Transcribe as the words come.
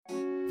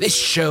This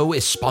show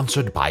is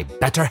sponsored by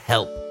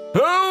BetterHelp.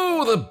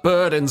 Oh, the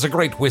burdens a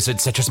great wizard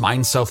such as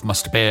myself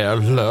must bear,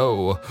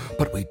 lo.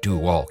 But we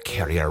do all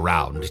carry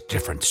around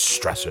different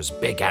stressors,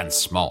 big and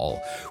small.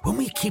 When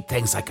we keep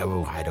things like,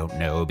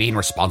 being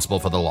responsible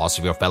for the loss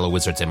of your fellow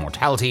wizard's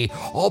immortality,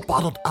 all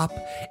bottled up,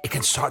 it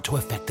can start to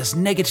affect us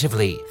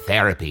negatively.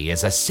 Therapy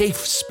is a safe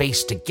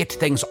space to get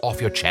things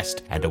off your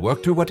chest and to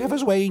work through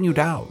whatever's weighing you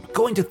down.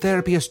 Going to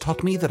therapy has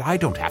taught me that I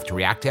don't have to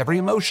react to every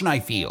emotion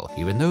I feel,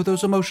 even though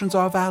those emotions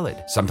are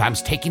valid.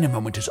 Sometimes taking a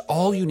moment is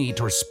all you need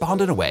to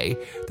respond in a way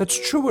that's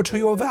truer to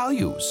your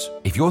values.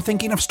 If you're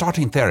thinking of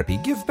starting therapy,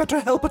 give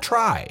BetterHelp a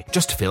try.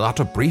 Just fill out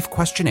a brief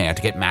questionnaire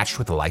to get matched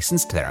with a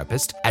licensed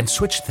therapist and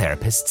switch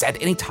therapists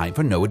at any time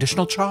for no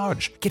additional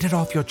charge. Get it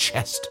off your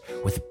chest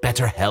with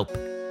BetterHelp.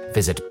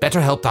 Visit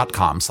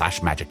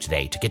betterhelp.com/magic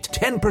today to get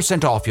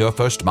 10% off your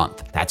first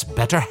month. That's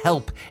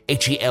BetterHelp,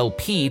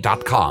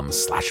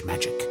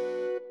 HELP.com/magic.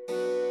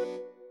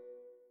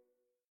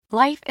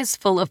 Life is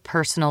full of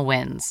personal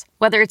wins.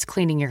 Whether it's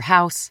cleaning your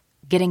house,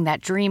 getting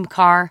that dream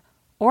car,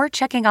 or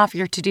checking off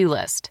your to-do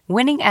list,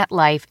 winning at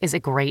life is a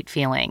great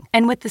feeling.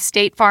 And with the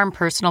State Farm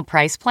Personal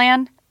Price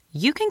Plan,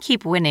 you can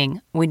keep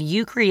winning when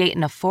you create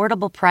an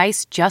affordable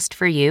price just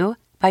for you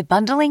by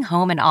bundling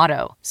home and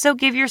auto. So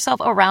give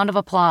yourself a round of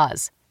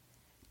applause.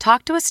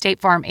 Talk to a State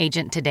Farm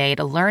agent today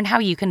to learn how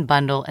you can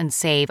bundle and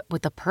save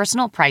with the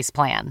Personal Price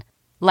Plan.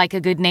 Like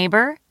a good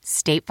neighbor,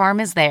 State Farm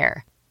is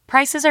there.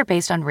 Prices are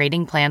based on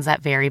rating plans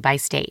that vary by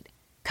state.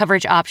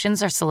 Coverage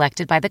options are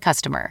selected by the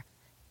customer.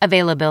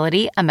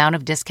 Availability, amount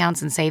of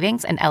discounts and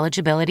savings, and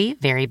eligibility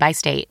vary by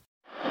state.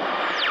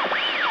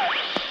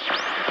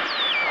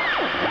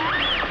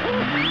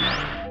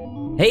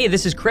 Hey,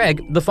 this is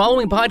Craig. The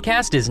following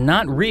podcast is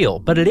not real,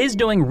 but it is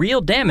doing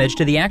real damage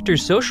to the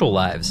actors' social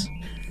lives.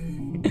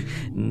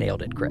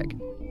 Nailed it, Craig.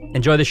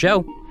 Enjoy the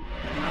show.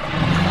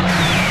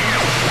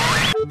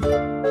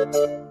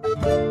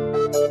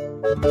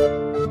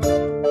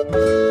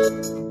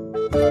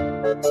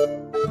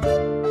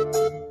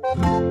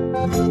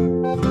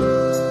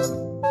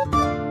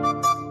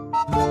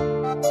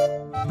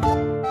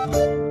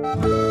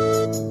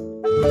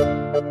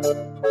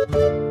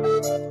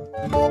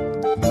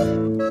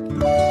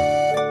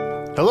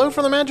 Hello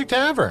from the Magic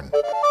Tavern,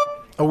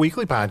 a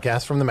weekly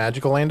podcast from the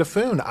magical land of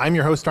Foon. I'm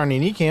your host,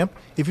 Arnie Niekamp.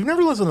 If you've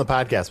never listened to the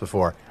podcast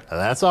before,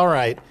 that's all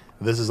right.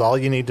 This is all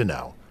you need to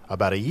know.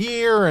 About a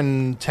year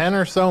and 10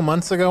 or so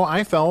months ago,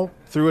 I fell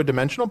through a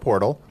dimensional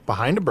portal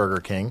behind a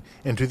Burger King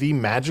into the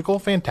magical,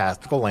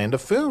 fantastical land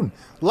of Foon.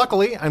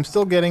 Luckily, I'm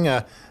still getting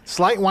a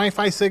slight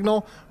Wi-Fi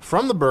signal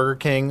from the Burger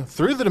King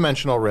through the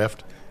dimensional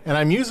rift, and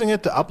I'm using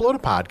it to upload a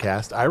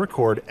podcast I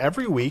record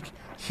every week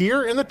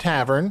here in the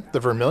tavern, the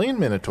Vermilion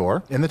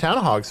Minotaur, in the town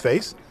of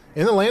Hogsface,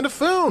 in the land of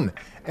Foon.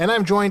 And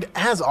I'm joined,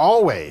 as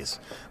always,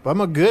 by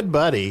my good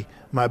buddy,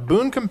 my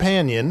boon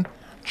companion,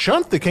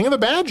 Chunt, the King of the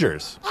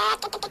Badgers.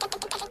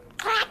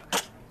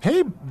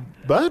 Hey,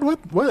 bud,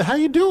 what, how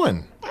you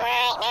doing?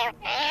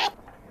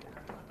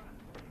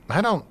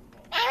 Arnold.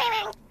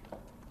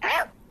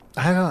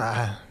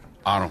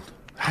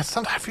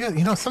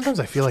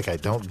 Sometimes I feel like I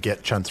don't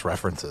get Chunt's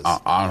references.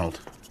 Arnold.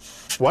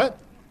 What?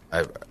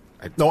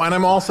 No, and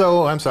I'm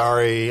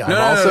sorry,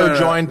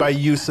 joined by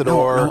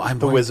Usador,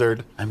 the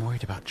wizard. I'm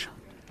worried about Chunt.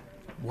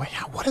 Wait,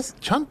 what is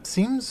Chunt?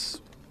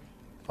 Seems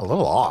a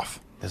little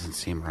off. Doesn't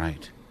seem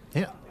right.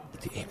 Yeah.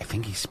 I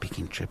think he's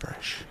speaking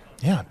gibberish.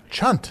 Yeah,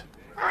 Chunt.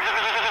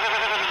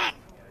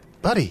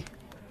 Buddy,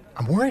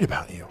 I'm worried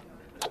about you.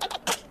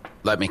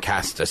 Let me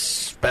cast a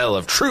spell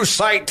of true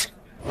sight.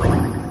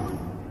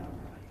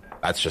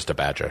 That's just a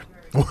badger.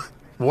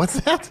 What's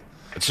that?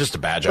 It's just a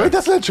badger. Wait,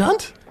 that's not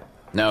Chunt?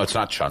 No, it's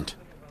not Chunt.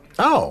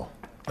 Oh,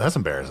 that's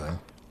embarrassing.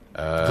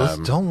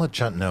 Don't let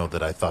Chunt know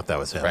that I thought that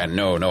was him.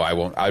 No, I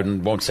won't. I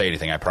won't say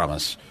anything, I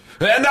promise.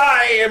 And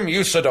I am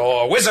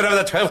Usador, wizard of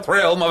the 12th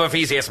realm of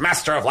Ephesius,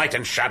 master of light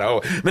and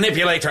shadow,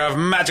 manipulator of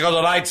magical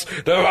delights,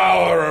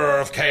 devourer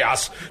of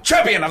chaos,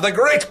 champion of the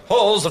great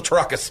halls of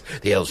Tarakas.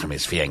 The elves know me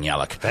as Fiang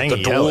Yalak.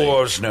 The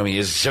dwarves know me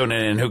as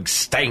Zonin and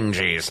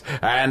Hoogstanges,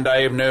 and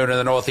I am known in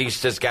the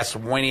northeast as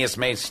Gaswinius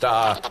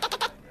Maystar.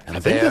 I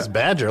think this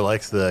badger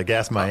likes the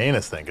gas my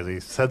anus thing, because he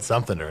said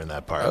something during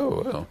that part.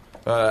 Oh,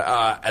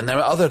 well. And there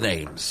are other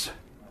names.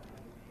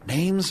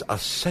 Names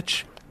of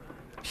such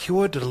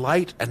pure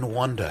delight and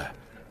wonder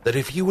that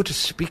if you were to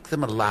speak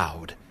them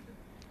aloud,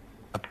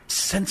 a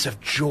sense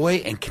of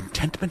joy and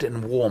contentment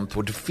and warmth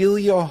would fill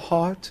your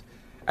heart,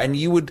 and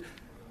you would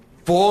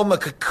form a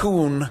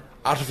cocoon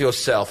out of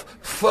yourself.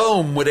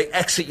 Foam would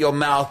exit your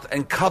mouth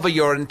and cover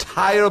your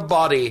entire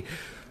body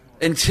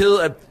until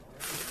a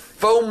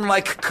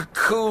foam-like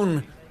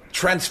cocoon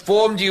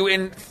transformed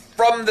you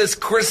from this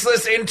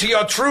chrysalis into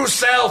your true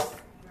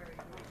self.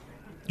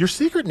 Your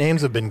secret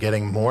names have been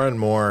getting more and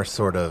more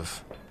sort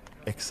of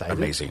exciting.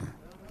 Amazing.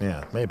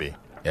 Yeah, maybe.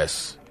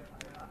 Yes.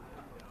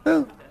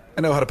 Well,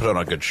 I know how to put on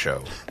a good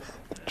show.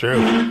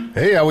 True.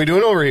 Hey, how we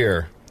doing over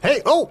here?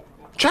 Hey,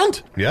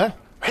 Chunt! Yeah?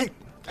 Hey.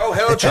 Oh,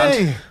 hello, Chunt.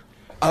 Hey.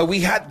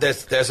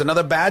 There's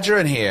another badger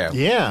in here.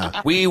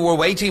 Yeah. We were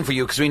waiting for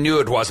you because we knew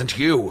it wasn't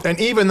you. And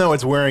even though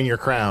it's wearing your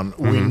crown,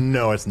 we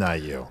know it's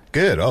not you.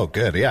 Good. Oh,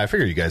 good. Yeah, I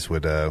figured you guys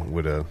would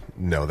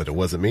know that it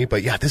wasn't me.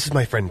 But yeah, this is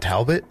my friend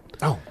Talbot.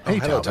 Oh, hey,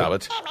 Hello,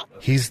 Talbot.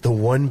 He's the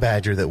one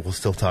badger that will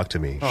still talk to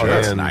me. Oh,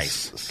 that's and nice.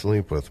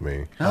 Sleep with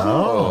me.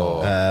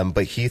 Oh.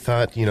 But he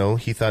thought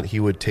he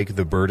would take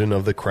the burden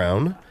of the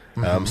crown.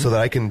 So that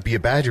I can be a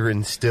badger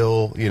and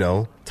still,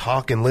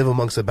 talk and live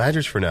amongst the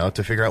badgers for now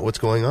to figure out what's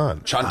going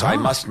on. Chunt, I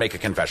must make a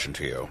confession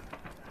to you.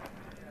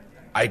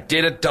 I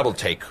did a double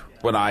take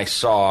when I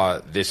saw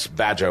this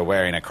badger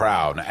wearing a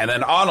crown, and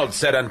then Arnold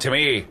said unto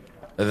me,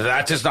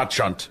 "That is not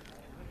Chunt.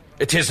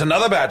 It is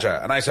another badger."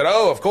 And I said,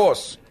 "Oh, of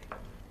course."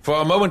 For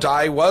a moment,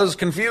 I was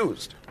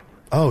confused.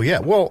 Oh, yeah.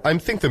 Well, I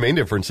think the main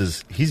difference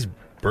is he's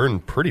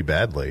burned pretty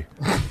badly.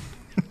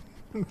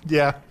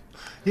 Yeah.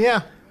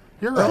 Yeah.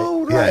 You're right.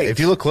 Oh, Yeah, right. if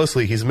you look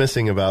closely, he's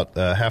missing about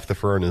half the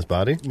fur on his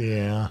body.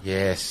 Yeah.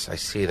 Yes, I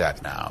see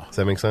that now. Does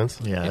that make sense?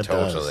 Yeah, it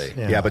Totally.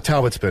 does. Yeah, but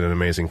Talbot's been an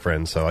amazing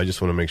friend, so I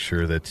just want to make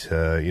sure that,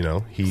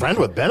 he... Friend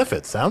with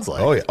benefits, sounds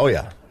like. Oh,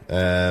 yeah.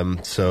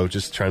 So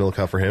just trying to look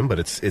out for him, but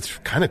it's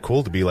kind of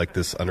cool to be like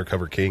this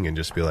undercover king and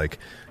just be like,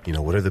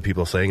 what are the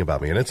people saying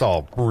about me? And it's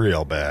all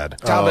real bad.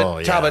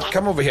 Talbot, yeah. Talbot,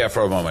 come over here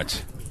for a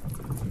moment.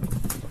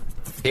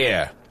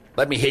 Here,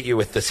 let me hit you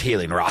with this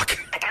healing rock.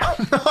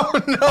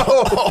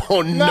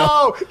 Oh,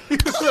 No! You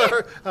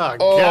sir. Oh,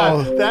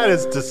 God. That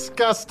is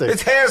disgusting.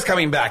 Its hair's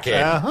coming back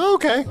in.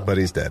 Okay. But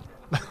he's dead.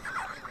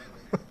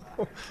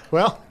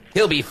 Well,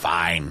 He'll be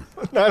fine.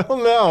 I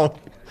don't know.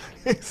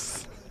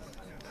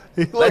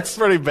 He looks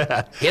pretty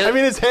bad. He'll-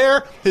 His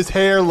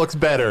hair looks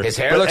better. His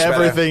hair but looks better.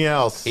 everything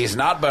else. He's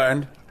not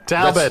burned.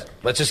 Talbot.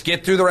 Let's just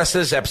get through the rest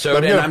of this episode,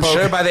 I'm and gonna I'm poke-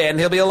 sure by the end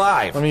he'll be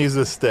alive. Let me use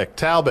this stick.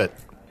 Talbot,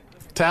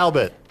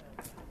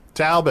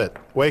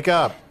 wake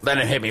up. Then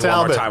it hit me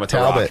Talbot. one more time with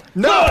Talbot.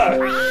 the rock.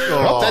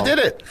 No! Oh, that did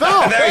it.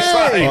 Oh, There he's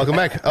hey! fine. Welcome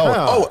back.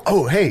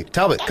 Hey,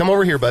 Talbot, come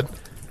over here, bud.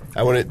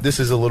 This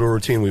is a little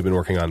routine we've been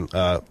working on.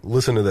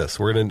 Listen to this.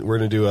 We're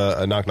gonna do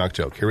a knock knock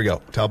joke. Here we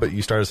go. Talbot,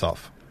 you start us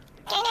off.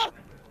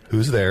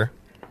 Who's there?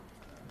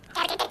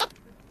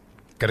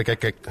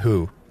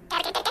 Who?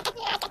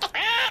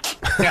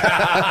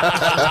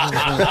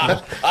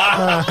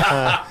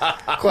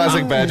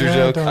 Classic badger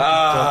joke.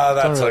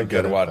 That's really a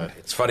good good one. at that.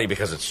 It's funny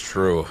because it's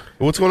true.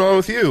 What's going on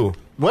with you?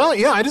 Well,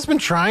 yeah, I just been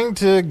trying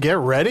to get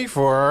ready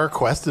for our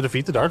quest to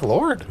defeat the Dark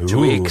Lord. 2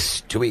 Ooh.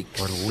 weeks. 2 weeks.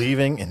 We're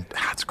leaving, and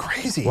that's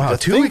crazy. Wow, To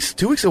 2 think- weeks.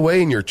 2 weeks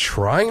away, and you're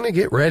trying to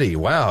get ready.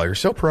 Wow, you're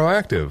so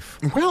proactive.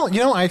 Well,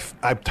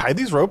 I've tied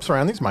these ropes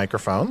around these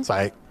microphones.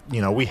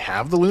 We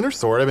have the lunar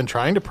sword. I've been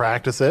trying to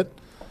practice it.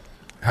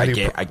 How do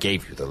you? I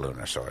gave you the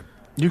lunar sword.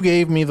 You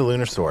gave me the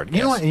lunar sword.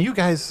 You know Yes. what? And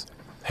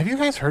have you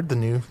guys heard the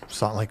new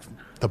song? Like,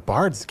 the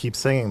bards keep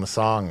singing the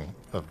song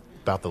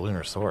about the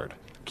lunar sword.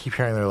 Keep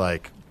hearing they're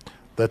like,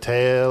 the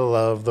tale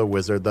of the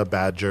wizard, the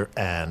badger,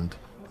 and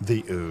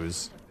the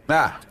ooze.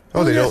 Ah.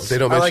 Oh, they yes.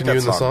 don't I like mention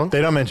you that in the song.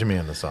 They don't mention me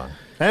in the song.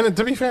 And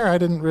to be fair, I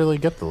didn't really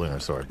get the lunar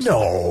sword.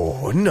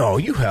 No,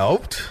 you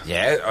helped.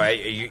 Yeah,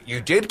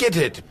 you did get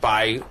it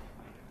by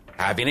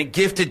having it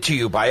gifted to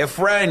you by a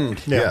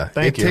friend. Yeah,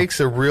 thank it you. takes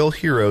a real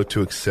hero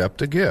to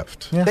accept a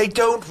gift. Yeah. They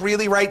don't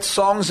really write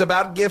songs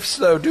about gifts,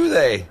 though, do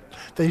they?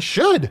 They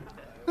should.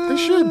 They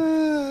should.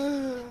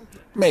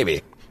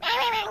 Maybe.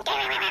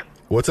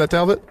 What's that,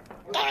 Talbot?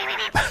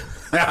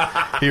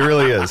 He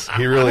really is.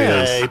 He really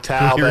Hey, is.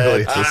 Talbot. He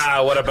really is.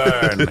 Ah, what a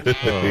burn.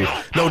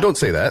 No, don't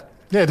say that.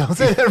 Yeah, don't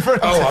say that in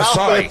front of Oh, Talbot.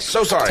 sorry.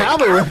 So sorry.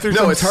 Talbot went through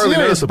No, some it's hardly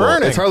serious noticeable.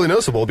 burning. It's hardly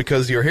noticeable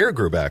because your hair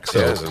grew back, so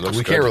Yes, it looks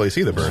we good. can't really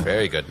see the burn. It's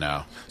very good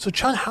now. So,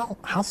 Chun,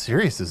 how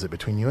serious is it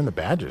between you and the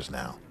Badgers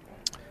now?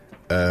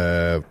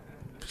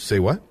 Say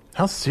what?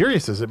 How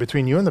serious is it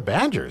between you and the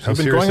Badgers? How You've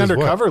been serious going is what?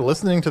 undercover,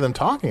 listening to them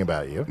talking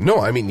about you. No,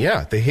 I mean,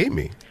 yeah, they hate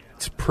me.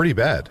 It's pretty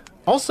bad.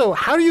 Also,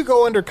 how do you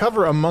go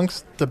undercover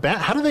amongst the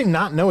How do they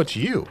not know it's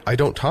you? I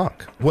don't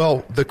talk.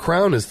 Well, the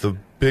crown is the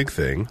big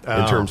thing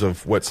Oh. in terms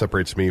of what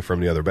separates me from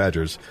the other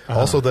badgers.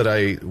 Also, that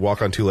I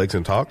walk on 2 legs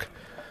and talk.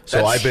 So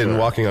That's I've been true.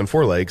 walking on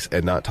 4 legs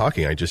and not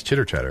talking. I just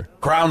chitter chatter.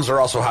 Crowns are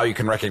also how you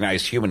can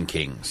recognize human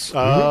kings.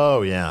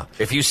 Oh, yeah.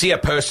 If you see a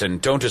person,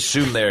 don't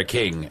assume they're a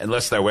king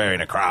unless they're wearing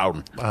a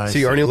crown.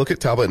 See, Arnie, look at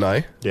Talbot and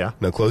I. Yeah.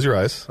 Now close your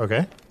eyes.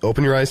 Okay.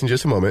 Open your eyes in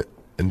just a moment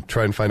and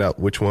try and find out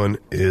which one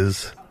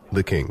is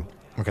the king.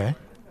 Okay.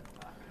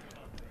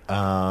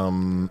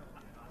 That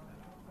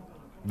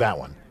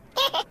one.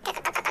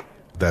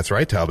 That's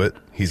right, Talbot.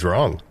 He's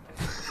wrong.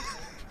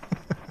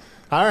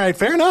 All right,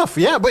 fair enough.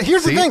 Yeah, but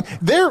here's See? the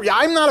thing.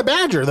 I'm not a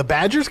Badger. The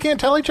Badgers can't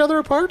tell each other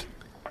apart?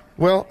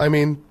 Well, I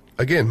mean,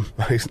 again,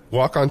 I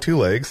walk on 2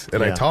 legs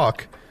and I Yeah.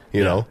 talk,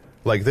 you know,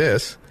 like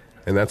this,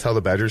 and that's how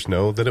the badgers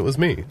know that it was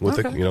me with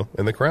the, Okay.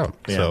 in the crown.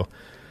 Yeah. So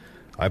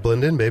I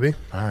blend in, baby.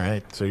 All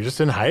right, so you're just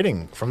in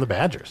hiding from the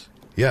Badgers.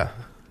 Yeah.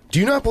 Do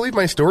you not believe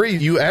my story?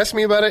 You asked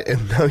me about it,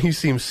 and now you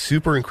seem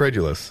super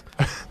incredulous.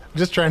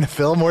 Just trying to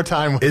fill more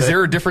time with Is it.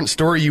 there a different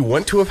story you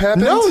want to have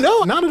happened?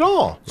 No, not at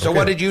all. So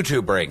what did you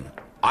two bring?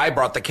 I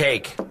brought the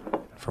cake.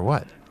 For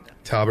what?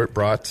 Talbot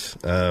brought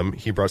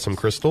he brought some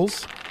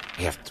crystals,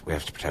 We have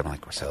to pretend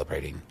like we're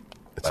celebrating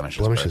It's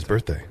Blemish's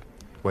birthday.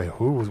 Wait,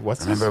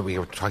 what's Remember, this? we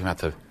were talking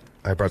about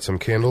I brought some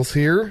candles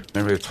here.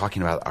 Remember, we were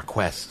talking about our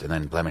quest, and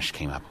then Blemish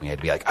came up, and we had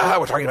to be like,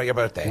 we're talking about your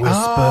birthday. Whisper,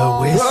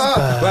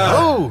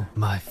 Oh,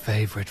 my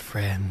favorite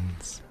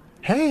friends.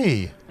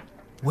 hey.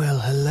 Well,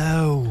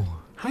 hello.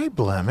 Hi,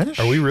 Blemish.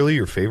 Are we really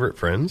your favorite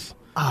friends?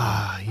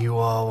 You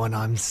are when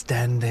I'm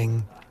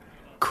standing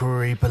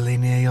creepily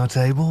near your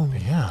table.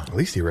 Yeah, At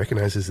least he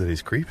recognizes that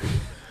he's creepy.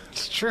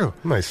 it's true.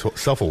 Nice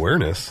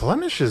self-awareness.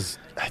 Blemish is,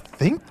 I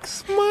think,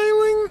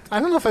 smiling. I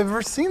don't know if I've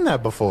ever seen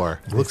that before.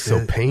 He looks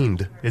so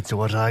pained. It's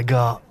what I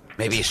got.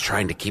 Maybe he's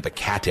trying to keep a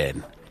cat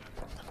in.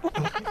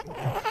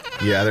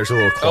 Yeah, there's a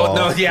little claw. Oh,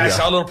 no, yeah, I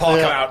saw a little paw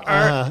come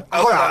out.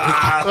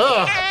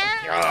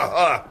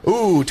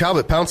 Ooh,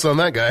 Talbot pounced on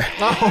that guy.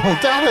 Oh,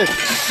 damn it.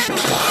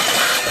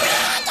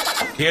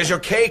 Here's your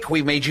cake.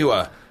 We made you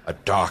a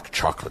dark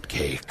chocolate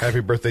cake. Happy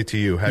birthday to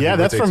you. Happy Yeah,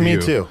 that's birthday from to me,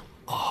 you. too.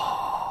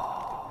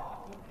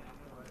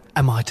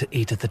 Am I to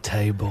eat at the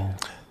table?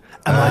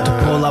 Am I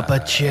to pull up a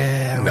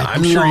chair? No, at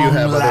I'm sure you long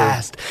have other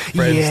last?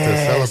 friends to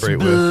celebrate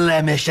with.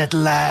 Blemish at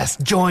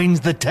last joins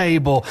the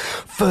table.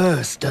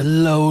 First a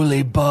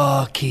lowly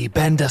barkeep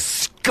and a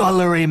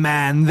scullery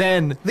man,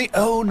 then the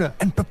owner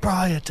and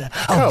proprietor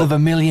of the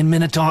Vermilion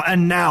Minotaur,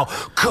 and now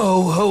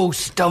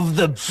co-host of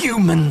the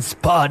Humans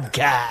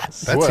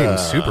podcast. That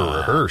seems super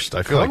rehearsed.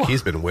 I feel like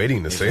he's been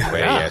waiting to say that.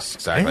 Yes,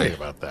 exactly. Think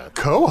about that.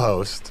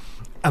 Co-host.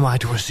 Am I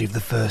to receive the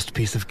first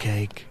piece of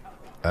cake?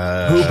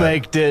 Who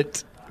baked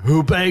it?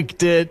 Who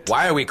baked it?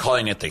 Why are we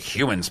calling it the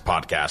Humans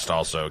Podcast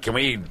also? Can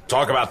we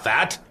talk about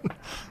that?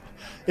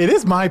 It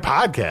is my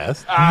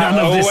podcast. None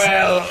of this.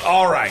 Well,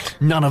 all right.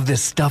 None of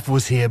this stuff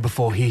was here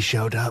before he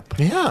showed up.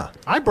 Yeah,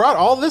 I brought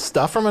all this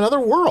stuff from another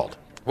world.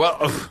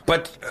 Well,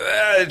 but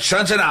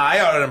Chuns and I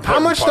are an important How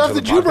much part stuff of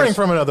the did you bring podcast.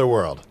 from another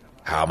world?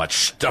 How much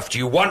stuff do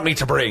you want me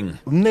to bring?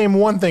 Name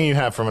one thing you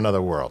have from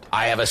another world.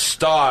 I have a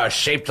star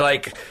shaped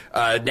like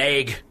an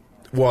egg.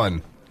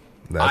 One.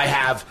 I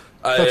have...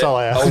 That's all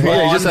I asked. a Yeah, you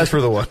wand. just asked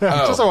for the one.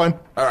 Just a one.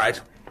 All right.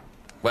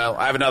 Well,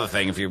 I have another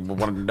thing if you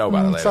wanted to know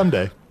about it later.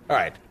 Someday. All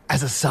right.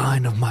 As a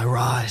sign of my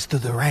rise through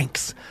the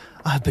ranks,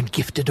 I've been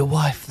gifted a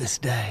wife this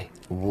day.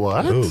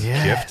 What? Ooh,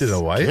 Yes. gifted a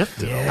wife?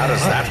 Gifted. How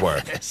does that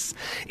work? Yes.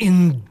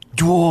 In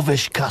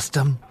dwarvish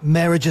custom,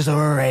 marriages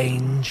are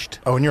arranged.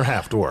 Oh, and you're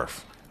half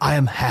dwarf. I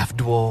am half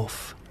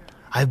dwarf.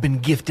 I've been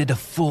gifted a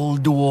full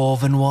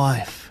dwarven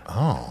wife.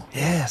 Oh.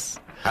 Yes.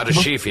 How does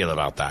she feel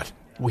about that?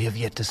 We have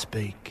yet to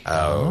speak.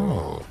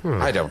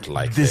 I don't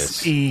like This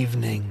this.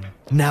 evening,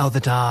 now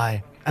that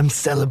I am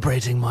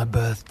celebrating my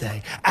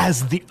birthday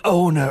as the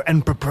owner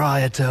and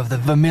proprietor of the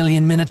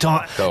Vermilion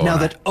Minotaur, Go now on.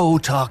 that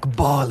Otak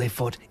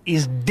Barleyfoot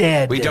is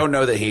dead. We don't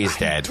know that he's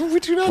dead. We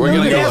do not We're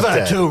know gonna that go he's Never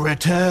dead. to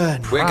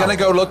return. We're going to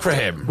go look for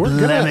him. We're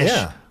gonna, Blemish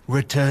yeah.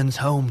 returns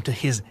home to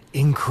his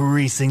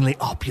increasingly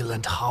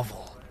opulent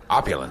hovel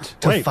Opulent.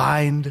 to Wait.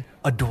 find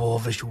a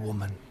dwarvish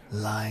woman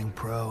lying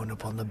prone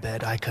upon the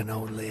bed I can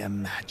only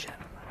imagine.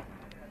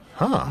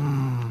 Huh.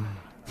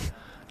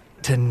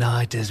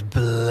 Tonight is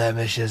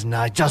Blemish's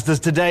night, just as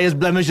today is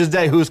Blemish's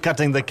day. Who's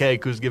cutting the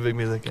cake? Who's giving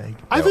me the cake?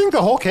 I think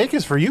the whole cake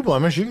is for you,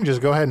 Blemish. You can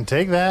just go ahead and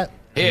take that.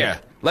 Here,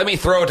 let me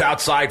throw it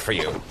outside for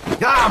you.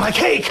 Ah, my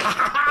cake!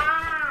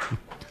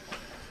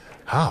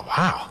 Oh,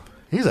 wow.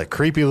 He's a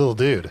creepy little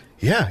dude.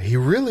 Yeah, he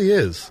really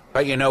is.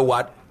 But you know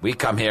what? We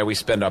come here, we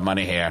spend our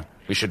money here.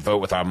 We should vote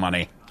with our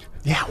money.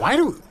 Yeah, why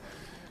do...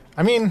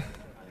 I mean,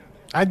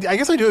 I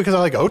guess I do it because I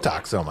like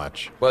Otak so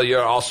much. Well,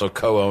 you're also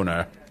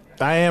co-owner,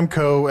 I am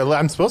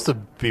I'm supposed to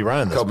be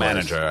running this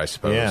co-manager, place. I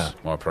suppose, Yeah.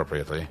 more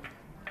appropriately.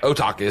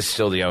 Otak is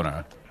still the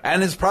owner.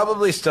 And is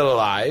probably still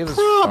alive. as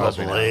far as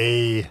we know.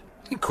 Probably.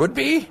 He could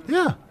be.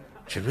 Yeah.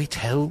 Should we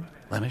tell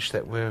Blemish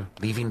that we're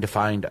leaving to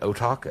find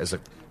Otak as a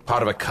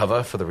part of a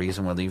cover for the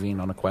reason we're leaving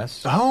on a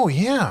quest? Oh,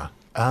 yeah.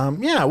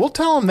 Yeah, we'll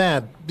tell him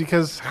that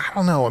because, I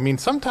don't know, I mean,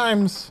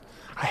 sometimes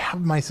I have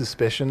my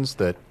suspicions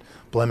that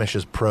Blemish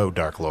is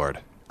pro-Dark Lord.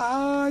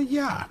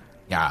 Yeah.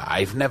 Yeah,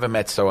 I've never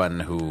met someone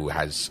who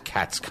has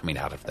cats coming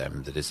out of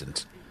them that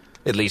isn't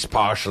at least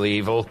partially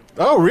evil.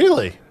 Oh,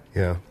 really?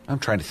 Yeah. I'm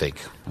trying to think.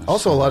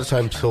 Also, a lot of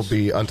times he'll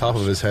be, on top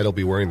of his head, he'll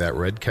be wearing that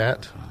red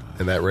cat.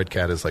 And that red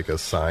cat is like a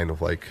sign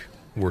of, like,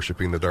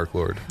 worshiping the Dark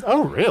Lord.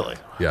 Oh, really?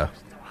 Yeah.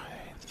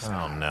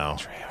 Oh, no.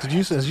 As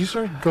you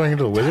started going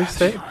into the wizard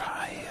state?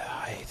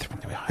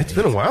 It's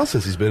been a while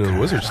since he's been in the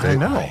wizard I state.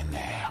 know.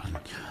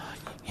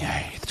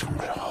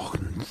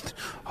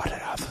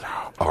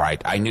 All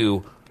right, I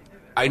knew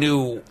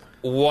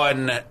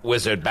one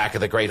wizard back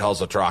at the Great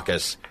Halls of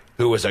Trachis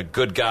who was a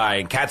good guy,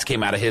 and cats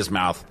came out of his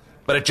mouth,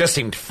 but it just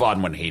seemed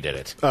fun when he did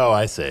it. Oh,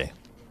 I see.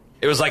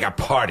 It was like a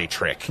party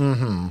trick.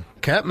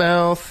 Cat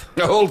mouth.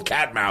 Old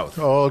cat mouth.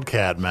 Old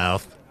cat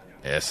mouth.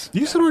 Yes.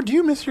 Usador, do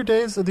you miss your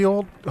days at the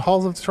old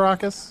halls of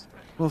Trachis?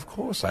 Well, of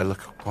course, I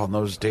look upon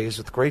those days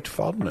with great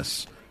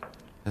fondness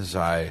as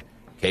I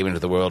came into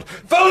the world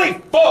fully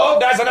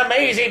formed as an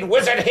amazing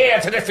wizard here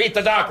to defeat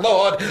the Dark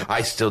Lord.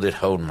 I still did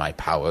hone my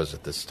powers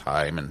at this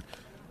time, and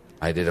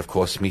I did, of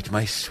course, meet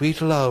my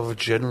sweet love,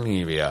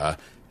 Genlevia,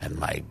 and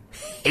my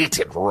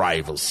hated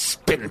rival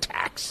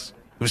Spintax,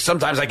 who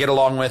sometimes I get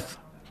along with.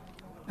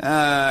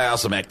 I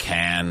also met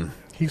Can.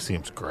 He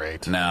seems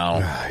great. No,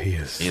 He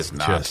is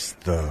not.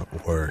 just the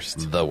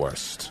worst. The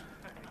worst.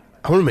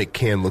 I want to make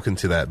Can look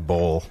into that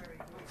bowl.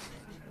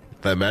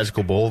 That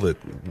magical bowl that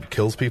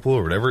kills people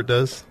or whatever it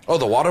does. Oh,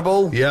 the water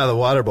bowl? Yeah, the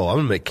water bowl. I'm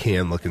going to make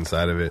Can look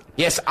inside of it.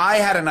 Yes, I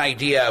had an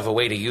idea of a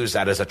way to use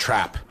that as a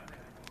trap.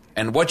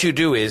 And what you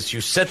do is you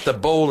set the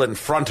bowl in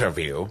front of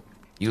you,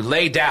 you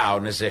lay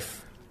down as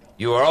if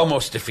you are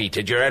almost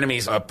defeated, your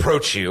enemies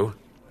approach you,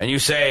 and you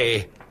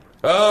say,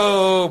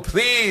 "Oh,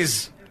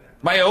 please,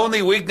 my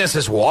only weakness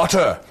is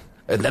water."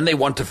 And then they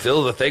want to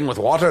fill the thing with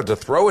water to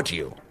throw at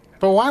you.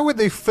 But why would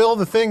they fill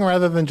the thing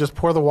rather than just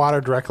pour the water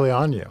directly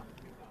on you?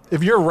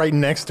 If you're right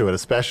next to it,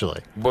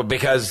 especially. Well,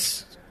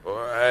 because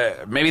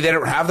maybe they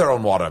don't have their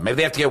own water. Maybe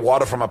they have to get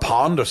water from a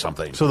pond or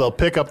something. So they'll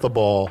pick up the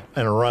bowl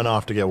and run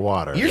off to get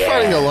water. You're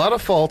finding a lot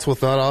of faults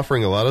with not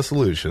offering a lot of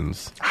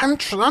solutions.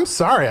 I'm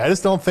sorry. I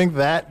just don't think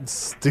that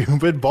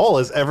stupid bowl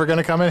is ever going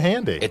to come in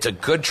handy. It's a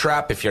good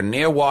trap if you're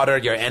near water,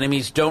 your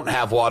enemies don't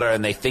have water,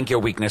 and they think your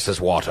weakness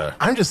is water.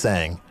 I'm just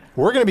saying,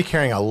 we're going to be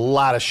carrying a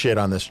lot of shit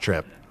on this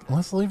trip.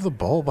 Let's leave the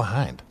bowl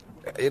behind.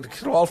 It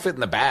could all fit in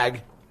the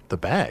bag. The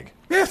bag?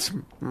 Yes,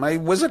 my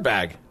wizard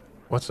bag.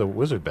 What's a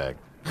wizard bag?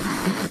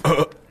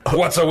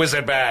 What's a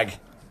wizard bag?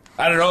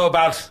 I don't know,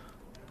 about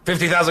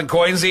 50,000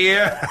 coins a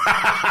year?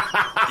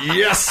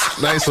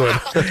 Yes! Nice one.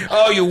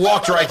 Oh, you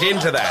walked right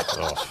into that.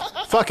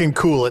 Fucking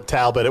cool it,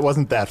 Talbot. It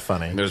wasn't that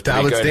funny. It was pretty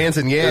Talbot's good.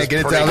 dancing. It Yeah, was get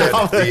it pretty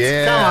down good. there.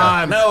 Yeah. Come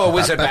on. No, a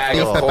wizard bag,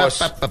 of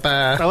course.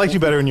 I liked you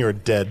better when you were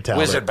dead, Talbot.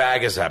 Wizard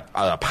bag is a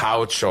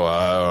pouch or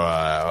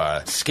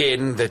a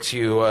skin that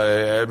you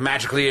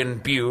magically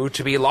imbue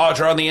to be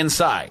larger on the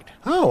inside.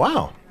 Oh,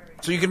 wow.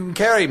 So you can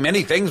carry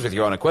many things with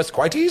you on a quest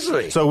quite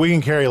easily. So we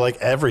can carry, like,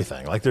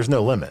 everything. Like, there's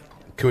no limit.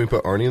 Can we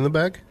put Arnie in the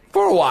bag?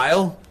 For a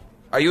while.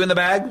 Are you in the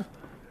bag?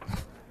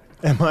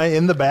 Am I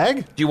in the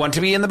bag? Do you want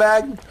to be in the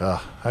bag?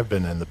 I've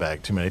been in the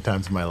bag too many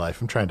times in my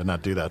life. I'm trying to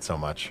not do that so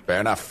much.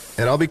 Fair enough.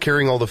 And I'll be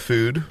carrying all the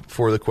food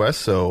for the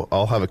quest, so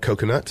I'll have a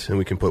coconut, and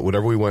we can put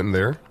whatever we want in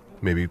there.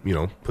 Maybe,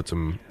 put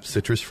some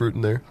citrus fruit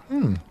in there.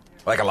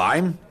 Like a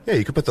lime? Yeah,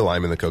 you could put the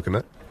lime in the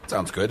coconut.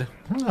 Sounds good.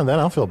 And then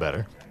I'll feel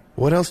better.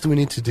 What else do we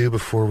need to do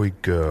before we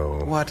go?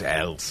 What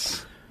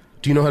else?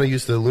 Do you know how to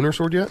use the lunar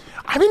sword yet?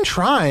 I've been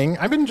trying.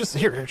 I've been just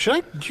here. Do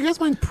you guys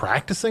mind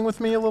practicing with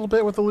me a little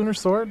bit with the lunar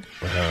sword?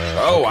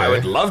 I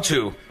would love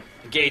to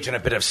engage in a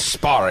bit of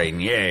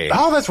sparring, yay.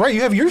 Oh, that's right.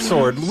 You have your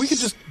sword. We could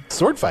just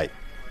sword fight.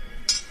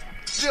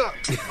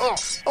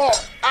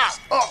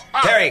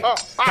 Terry,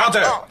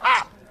 counter.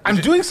 I'm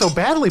doing so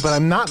badly, but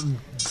I'm not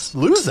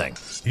losing.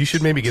 You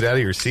should maybe get out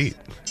of your seat.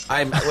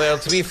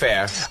 To be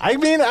fair, I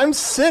mean, I'm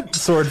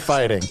sword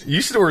fighting.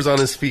 Usador's on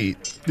his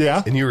feet.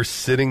 Yeah. And you were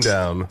sitting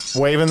down.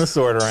 Waving the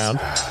sword around.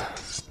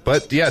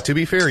 But, yeah, to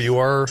be fair, you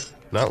are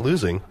not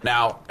losing.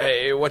 now,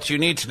 what you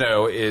need to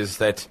know is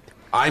that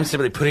I'm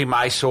simply putting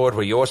my sword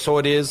where your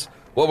sword is.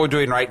 What we're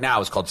doing right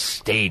now is called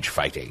stage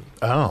fighting.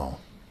 Oh.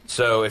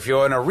 So if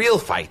you're in a real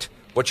fight,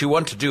 what you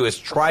want to do is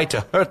try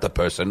to hurt the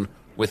person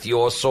with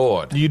your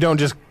sword. You don't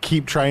just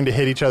keep trying to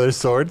hit each other's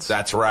swords?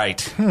 That's right.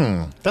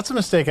 That's a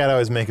mistake I'd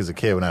always make as a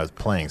kid when I was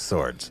playing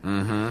swords.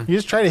 Mm-hmm. You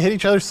just try to hit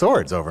each other's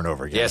swords over and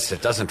over again. Yes,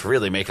 it doesn't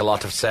really make a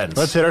lot of sense.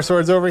 Let's hit our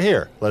swords over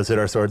here. Let's hit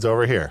our swords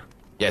over here.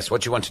 Yes,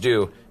 what you want to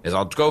do is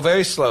I'll go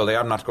very slowly.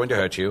 I'm not going to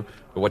hurt you.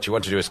 But what you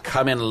want to do is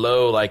come in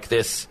low like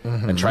this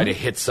and try to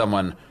hit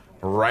someone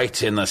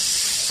right in the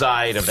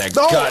side of their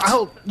gut.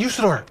 Oh,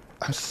 Usador.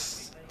 I'm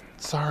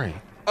sorry.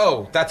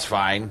 Oh, that's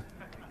fine.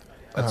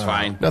 That's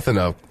fine. Nothing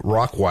a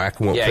rock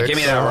whack won't Yeah, fix. give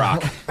me that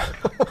rock.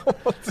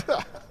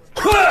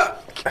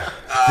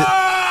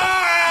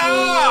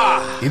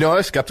 I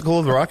was skeptical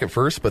of the rock at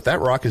first, but that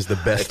rock is the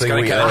best It's thing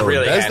gonna we come own.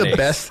 really That's handy. the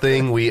best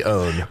thing we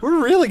own.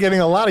 We're really getting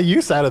a lot of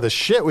use out of the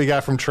shit we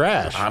got from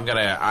trash. I'm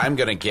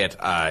gonna get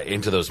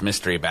into those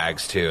mystery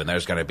bags too, and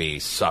there's gonna be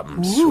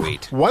something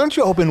sweet. Why don't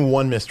you open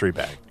one mystery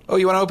bag? Oh,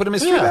 you want to open a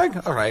mystery Yeah.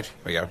 bag? All right, here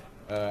we go.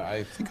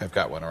 I think I've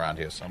got one around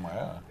here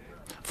somewhere.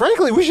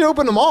 Frankly, we should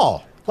open them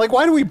all. Like,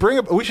 why do we bring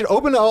up... We should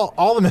open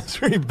all the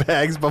mystery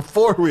bags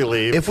before we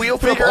leave. If we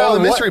open up Figure all out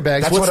the mystery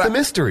bags, That's what's what the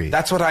mystery?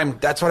 That's what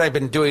I've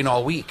been doing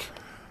all week.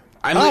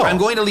 I'm Oh.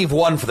 going to leave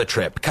one for the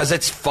trip because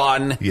it's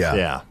fun. Yeah.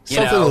 Yeah. You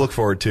Something know? to look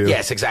forward to.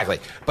 Yes, exactly.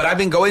 But I've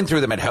been going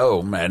through them at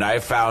home, and I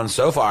found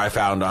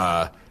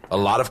a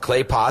lot of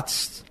clay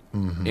pots.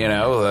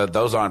 Mm-hmm.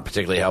 Those aren't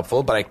particularly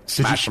helpful, but I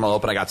smashed them all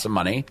open. I got some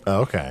money.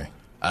 Okay.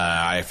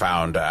 I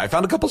found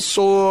a couple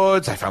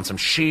swords. I found some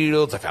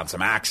shields. I found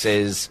some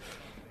axes,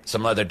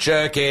 some leather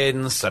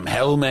jerkins, some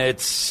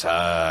helmets,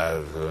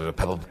 a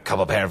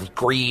couple pair of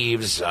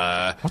greaves.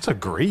 What's a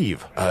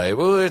greave?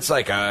 It's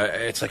like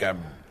a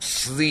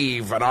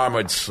sleeve, an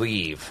armored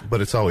sleeve.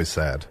 But it's always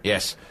sad.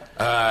 Yes.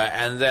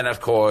 And then,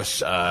 of course,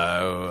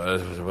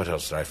 what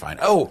else did I find?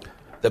 Oh,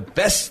 the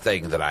best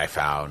thing that I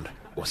found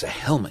was a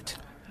helmet.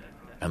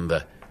 And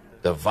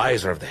the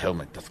visor of the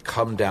helmet doth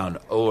come down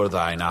over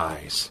thine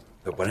eyes.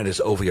 But when it is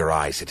over your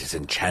eyes, it is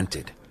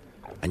enchanted.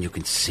 and you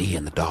can see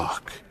in the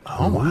dark.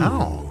 Oh,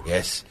 wow.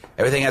 Yes,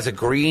 everything has a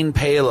green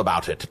pale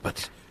about it,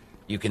 but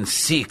you can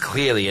see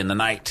clearly in the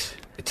night.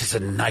 It is a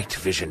night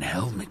vision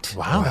helmet.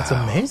 Wow, that's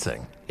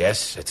amazing.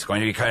 Yes, it's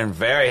going to be kind of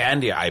very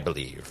handy, I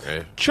believe.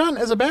 John,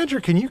 as a badger,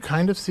 can you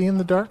kind of see in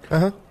the dark?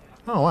 Uh-huh.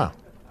 Oh, wow.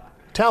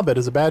 Talbot,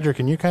 as a badger,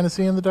 can you kind of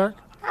see in the dark?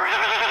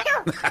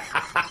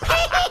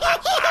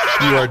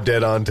 You are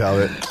dead on,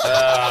 Talbot.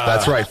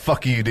 That's right.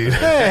 Fuck you, dude.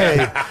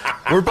 Hey!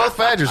 We're both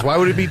badgers. Why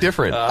would it be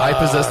different? I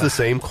possess the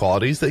same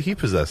qualities that he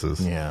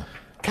possesses. Yeah.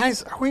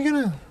 Guys, are we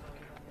going to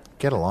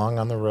get along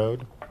on the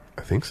road?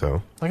 I think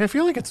so. Like, I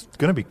feel like it's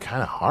going to be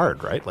kind of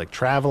hard, right? Like,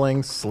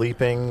 traveling,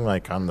 sleeping,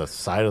 like, on the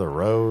side of the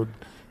road,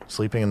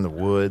 sleeping in the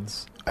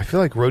woods. I feel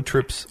like road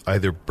trips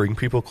either bring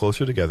people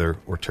closer together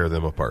or tear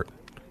them apart.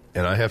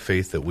 And I have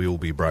faith that we will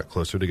be brought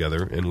closer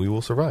together and we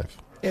will survive.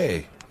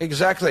 Yea,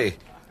 exactly.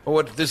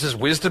 What this is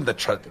wisdom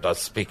that does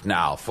speak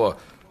now, for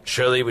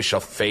surely we shall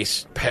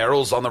face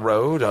perils on the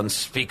road,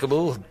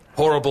 unspeakable,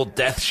 horrible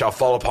death shall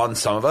fall upon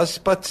some of us,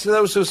 but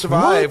those who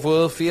survive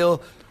will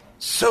feel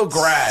so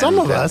grand. Some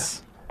of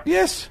us?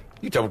 Yes.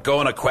 You don't go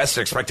on a quest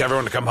and expect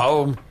everyone to come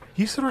home.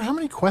 Usador, how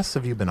many quests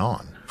have you been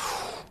on?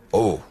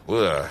 Oh,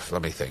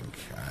 let me think.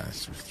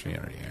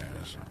 300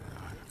 years.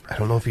 I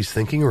don't know if he's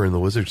thinking or in the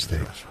wizard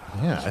state.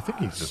 Yeah, I think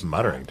he's just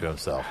muttering to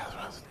himself.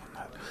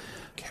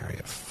 Carry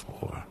a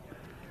 4.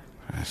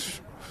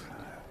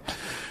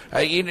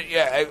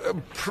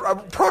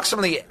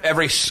 Approximately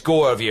every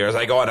score of years,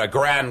 I go on a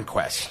grand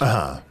quest.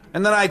 Uh-huh.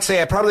 And then I'd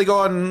say I probably go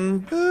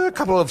on a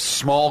couple of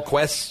small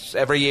quests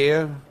every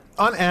year.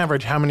 On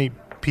average, how many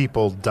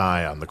people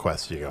die on the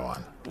quest you go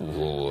on?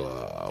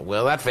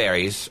 Well, that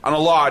varies. On a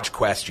large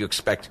quest, you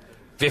expect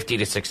 50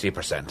 to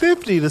 60%.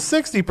 50 to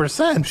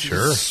 60%?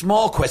 Sure.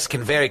 Small quests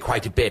can vary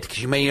quite a bit,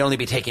 because you may only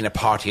be taking a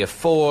party of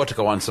 4 to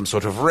go on some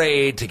sort of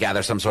raid, to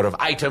gather some sort of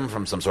item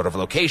from some sort of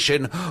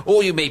location,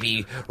 or you may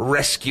be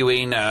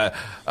rescuing a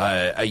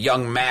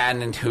young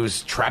man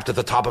who's trapped at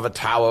the top of a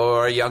tower,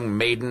 or a young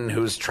maiden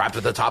who's trapped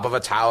at the top of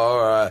a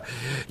tower, or a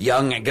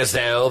young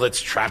gazelle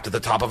that's trapped at the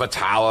top of a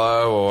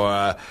tower, or...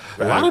 a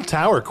lot of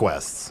tower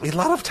quests. A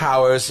lot of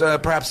towers.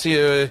 Perhaps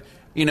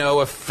you know,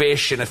 a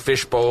fish in a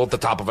fishbowl at the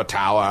top of a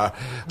tower.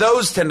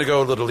 Those tend to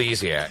go a little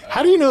easier.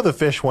 How do you know the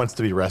fish wants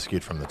to be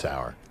rescued from the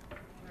tower?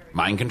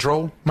 Mind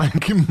control?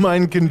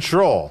 Mind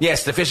control.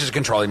 Yes, the fish is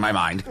controlling my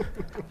mind.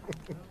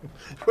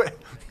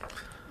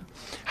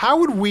 How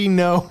would we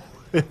know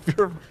if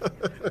you're...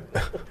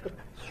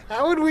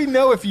 How would we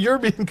know if you're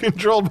being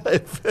controlled by a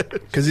fish?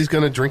 Because he's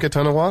going to drink a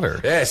ton of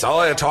water. Yes, all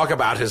I talk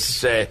about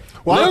is...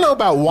 well, I don't know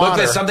about water. Look,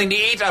 there's something to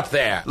eat up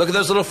there. Look at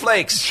those little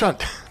flakes.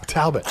 Shunt.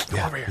 Talbot, come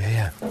over here.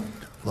 Yeah.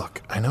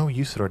 Look, I know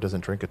Usador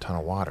doesn't drink a ton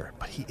of water,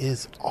 but he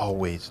is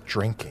always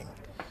drinking.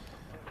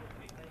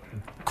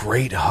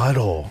 Great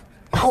huddle.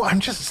 Oh, I'm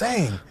just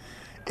saying,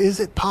 is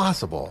it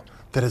possible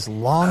that as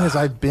long as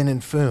I've been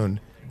in Foon,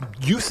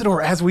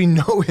 Usador, as we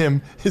know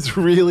him, is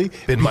really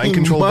Been mind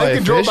controlled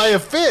by a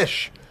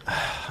fish?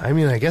 I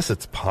mean, I guess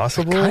it's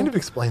possible. Kind of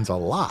explains a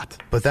lot.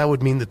 But that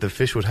would mean that the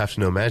fish would have to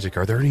know magic.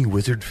 Are there any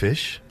wizard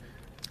fish?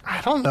 I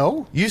don't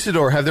know.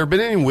 Usador, have there been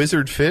any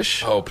wizard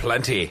fish? Oh,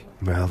 plenty.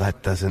 Well,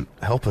 that doesn't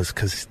help us,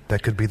 because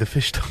that could be the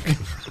fish talking.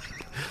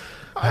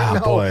 I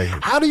know. Boy.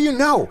 How do you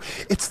know?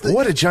 It's the...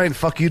 What a giant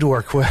fuck you to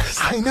our quest.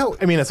 I know.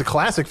 I mean, it's a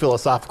classic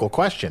philosophical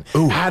question.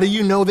 Ooh. How do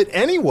you know that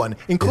anyone,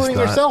 including It's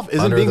not yourself,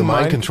 isn't under being the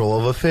mind control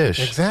of a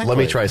fish? Exactly. Let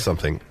me try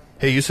something.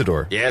 Hey,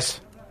 Usador.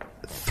 Yes?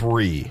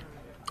 3.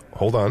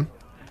 Hold on.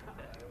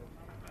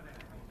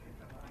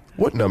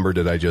 What number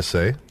did I just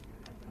say?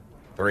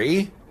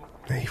 3?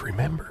 He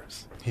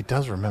remembers. He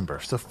does remember.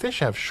 So fish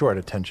have short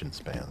attention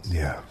spans.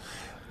 Yeah.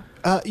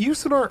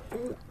 Usador,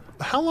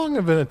 how long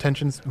of an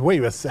attention... Wait,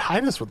 I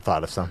just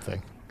thought of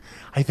something.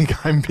 I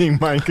think I'm being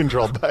mind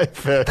controlled by a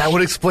fish. That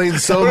would explain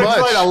so That would much.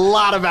 explain a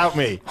lot about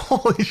me.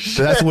 Holy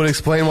shit. That would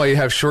explain why you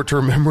have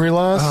short-term memory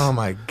loss. Oh,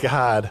 my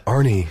God.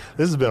 Arnie,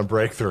 This has been a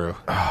breakthrough.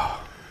 I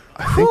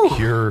think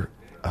you're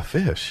a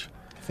fish.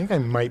 I think I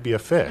might be a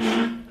fish.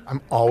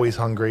 I'm always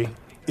hungry.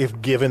 If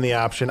given the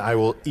option, I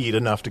will eat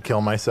enough to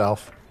kill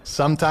myself.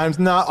 Sometimes,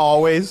 not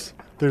always.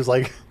 There's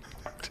like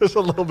just a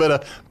little bit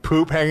of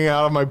poop hanging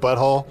out of my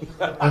butthole.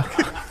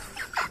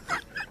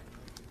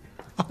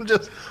 I'm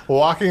just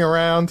walking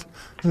around.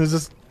 And it's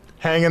just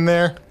hanging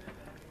there.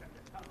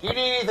 Do you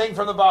need anything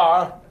from the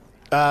bar?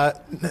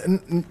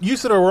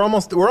 Usador,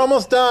 we're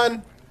almost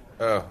done.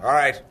 Oh, all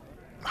right.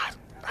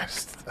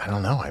 I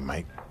don't know.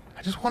 I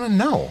just want to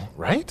know,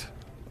 right?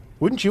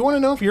 Wouldn't you want to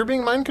know if you're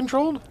being mind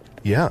controlled?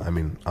 Yeah, I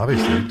mean,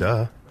 obviously,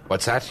 duh.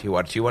 What's that?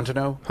 What do you want to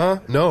know? Huh?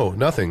 No,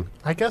 nothing.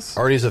 I guess.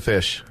 Arnie's a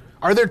fish.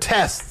 Are there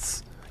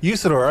tests?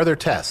 Usador, are there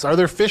tests? Are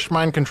there fish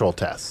mind control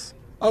tests?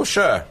 Oh,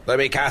 sure. Let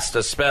me cast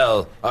a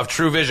spell of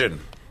true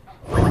vision.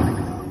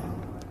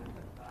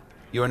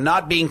 You are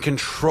not being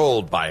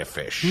controlled by a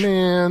fish.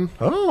 Man.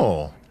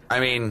 Oh. I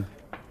mean,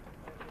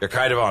 you're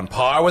kind of on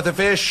par with a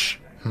fish.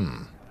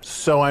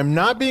 So I'm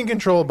not being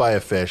controlled by a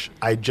fish.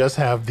 I just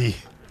have the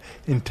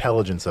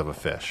intelligence of a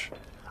fish.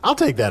 I'll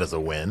take that as a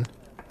win.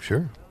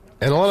 Sure.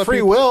 And a lot of Free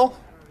people... will.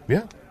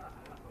 Yeah.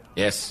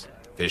 Yes,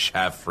 fish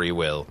have free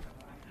will.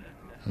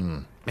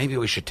 Maybe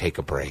we should take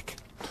a break.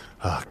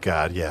 Oh,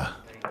 God, yeah.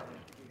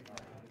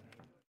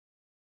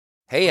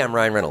 Hey, I'm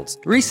Ryan Reynolds.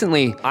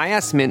 Recently, I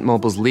asked Mint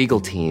Mobile's legal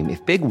team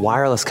if big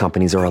wireless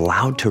companies are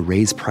allowed to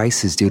raise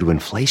prices due to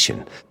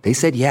inflation. They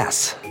said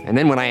yes. And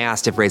then when I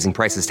asked if raising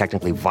prices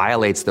technically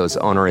violates those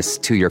onerous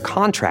 2-year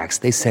contracts,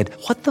 they said,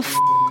 "What the f***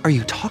 are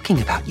you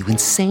talking about, you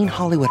insane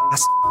Hollywood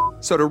ass?"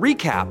 So to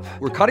recap,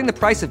 we're cutting the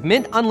price of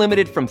Mint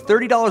Unlimited from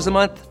 $30 a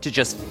month to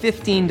just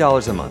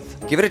 $15 a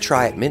month. Give it a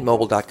try at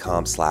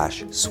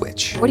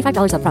mintmobile.com/switch.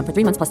 $45 up front for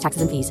 3 months plus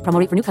taxes and fees. Promo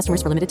rate for new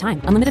customers for limited time.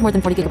 Unlimited more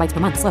than 40 gigabytes per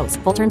month. Slows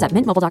full terms at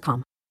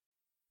mintmobile.com.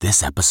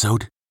 This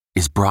episode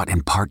is brought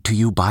in part to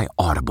you by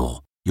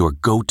Audible, your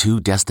go-to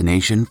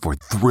destination for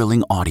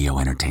thrilling audio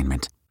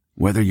entertainment.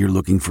 Whether you're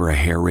looking for a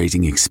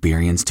hair-raising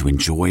experience to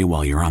enjoy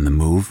while you're on the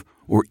move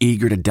or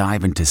eager to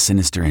dive into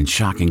sinister and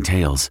shocking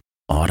tales,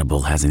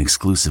 Audible has an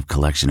exclusive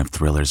collection of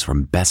thrillers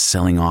from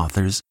best-selling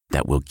authors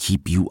that will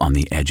keep you on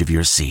the edge of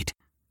your seat.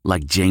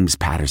 Like James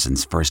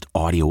Patterson's first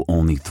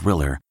audio-only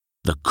thriller,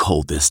 The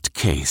Coldest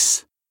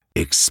Case.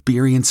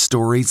 Experience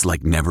stories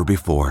like never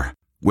before,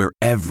 where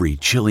every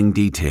chilling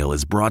detail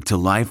is brought to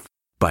life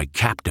by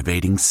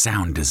captivating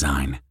sound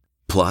design.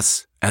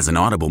 Plus, as an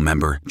Audible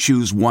member,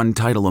 choose one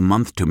title a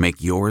month to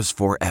make yours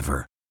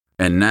forever.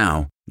 And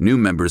now, new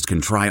members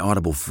can try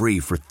Audible free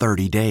for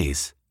 30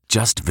 days.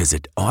 Just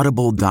visit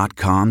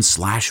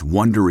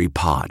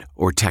audible.com/WonderyPod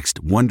or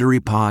text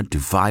WonderyPod to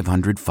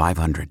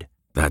 500-500.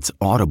 That's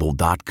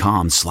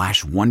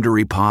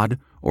audible.com/WonderyPod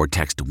or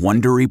text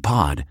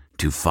WonderyPod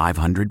to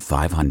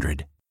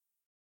 500-500.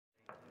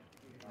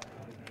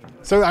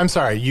 So, I'm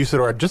sorry,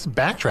 Usador, just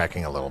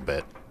backtracking a little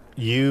bit.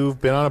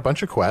 You've been on a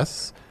bunch of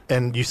quests,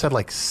 and you said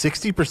like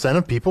 60%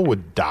 of people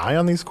would die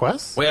on these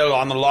quests? Well,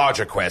 on the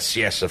larger quests,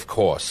 yes, of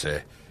course.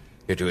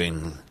 You're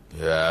doing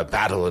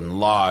battle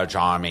in large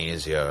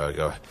armies.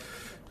 You're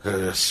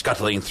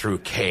scuttling through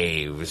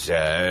caves,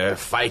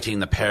 fighting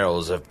the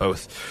perils of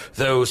both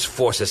those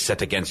forces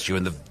set against you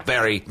and the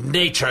very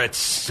nature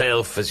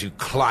itself as you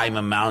climb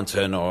a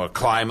mountain or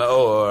climb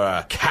over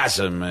a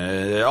chasm.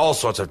 All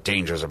sorts of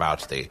dangers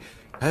about thee.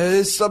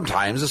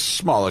 Sometimes a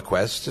smaller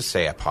quest, to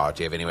say a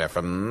party of anywhere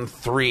from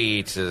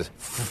 3 to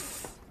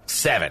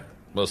 7,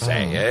 we'll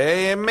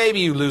say. Maybe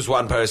you lose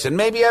one person,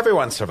 maybe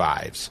everyone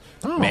survives.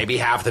 Maybe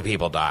half the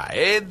people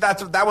die.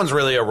 That one's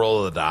really a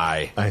roll of the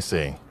die. I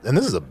see. And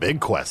this is a big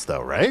quest,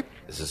 though, right?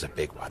 This is a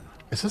big one.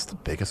 Is this the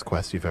biggest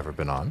quest you've ever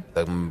been on?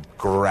 The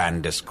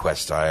grandest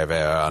quest I have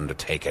ever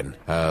undertaken.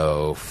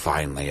 Oh,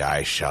 finally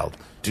I shall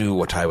do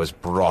what I was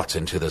brought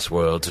into this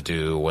world to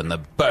do, when the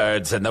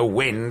birds and the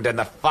wind and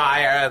the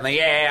fire and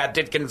the air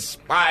did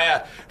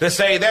conspire to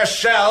say, there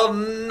shall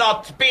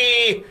not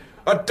be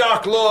a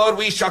Dark Lord.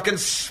 We shall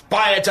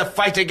conspire to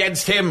fight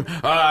against him.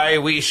 Aye,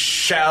 we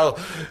shall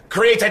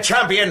create a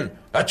champion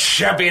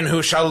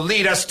who shall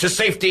lead us to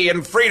safety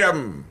and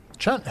freedom.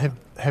 John,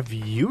 have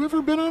you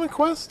ever been on a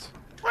quest?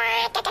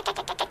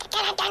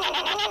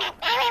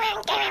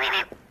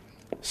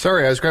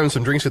 Sorry, I was grabbing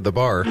some drinks at the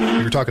bar.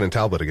 You were talking to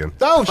Talbot again.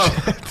 Oh,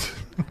 shit.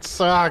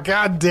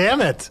 God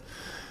damn it.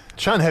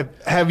 Chun,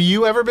 have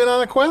you ever been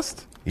on a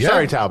quest? Yeah.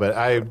 Sorry, Talbot.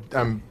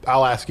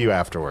 I'll ask you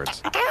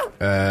afterwards.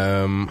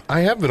 I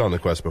have been on the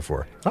quest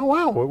before. Oh,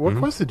 wow. What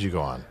quest did you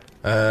go on?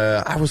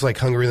 I was like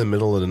hungry in the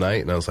middle of the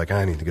night, and I was like,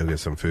 I need to go get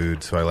some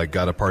food. So I like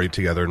got a party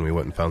together, and we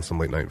went and found some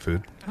late night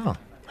food. Oh.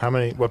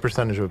 What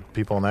percentage of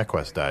people on that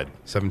quest died?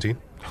 17.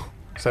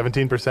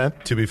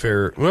 17%? To be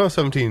fair,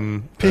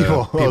 17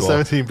 people.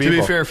 17 people.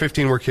 To be fair,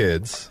 15 were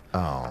kids.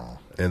 Oh.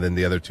 And then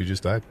the other 2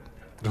 just died.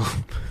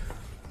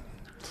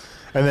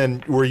 And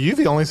then, were you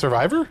the only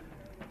survivor?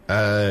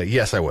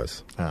 Yes, I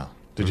was. Oh.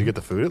 Did you get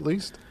the food at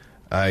least?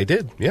 I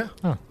did, yeah.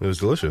 Oh. It was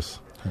delicious.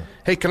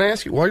 Hey, can I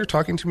ask you, while you're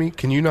talking to me,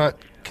 can you not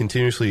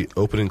continuously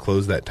open and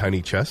close that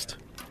tiny chest?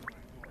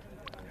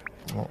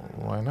 Well,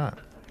 why not?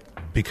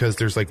 Because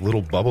there's like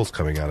little bubbles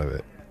coming out of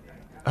it.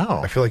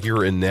 Oh. I feel like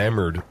you're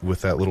enamored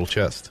with that little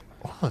chest.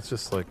 Well, it's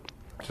just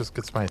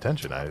gets my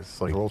attention. It's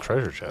like a little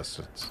treasure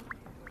chest.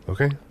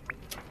 Okay.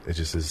 It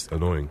just is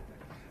annoying.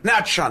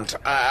 Now, Chunt,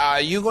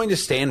 are you going to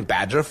stay in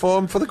badger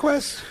form for the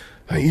quest?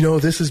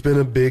 This has been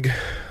a big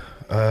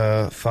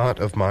thought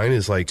of mine,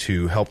 is like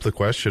to help the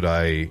quest. Should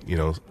I,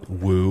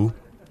 woo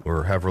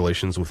or have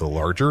relations with a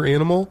larger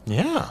animal?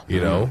 Yeah.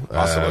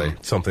 Possibly.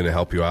 Something to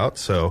help you out.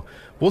 So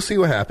we'll see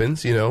what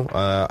happens.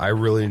 I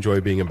really enjoy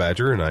being a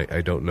badger, and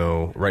I don't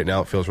know. Right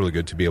now, it feels really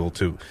good to be able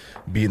to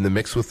be in the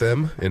mix with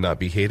them and not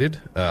be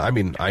hated. I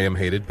am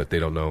hated, but they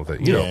don't know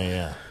that,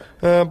 Yeah.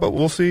 But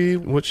we'll see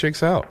what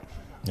shakes out.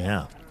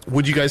 Yeah.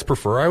 Would you guys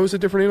prefer I was a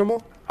different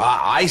animal?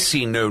 I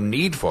see no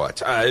need for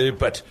it,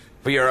 but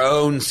for your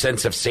own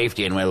sense of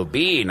safety and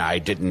well-being, I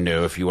didn't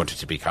know if you wanted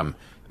to become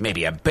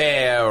maybe a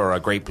bear or a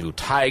great blue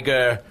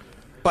tiger.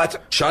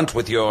 But, Chunt,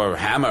 with your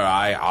hammer,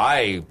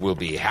 I will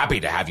be happy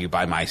to have you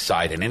by my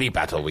side in any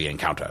battle we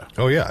encounter.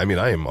 Oh, yeah.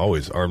 I am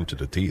always armed to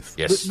the teeth.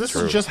 Yes, This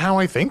true. is just how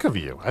I think of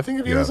you. I think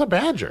of you as a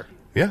badger.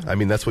 Yeah, I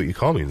mean, that's what you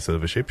call me instead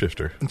of a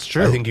shapeshifter. It's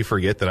true. I think you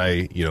forget that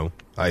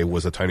I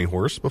was a tiny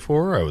horse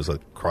before. I was a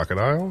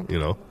crocodile,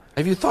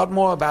 Have you thought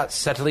more about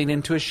settling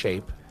into a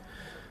shape?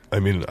 I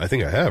mean, I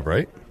think I have,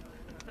 right?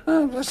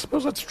 I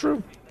suppose that's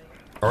true.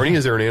 Arnie,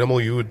 is there an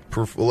animal you would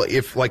prefer,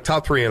 if like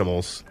top 3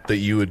 animals that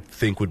you would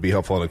think would be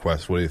helpful on a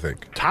quest? What do you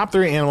think? Top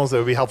 3 animals that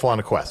would be helpful on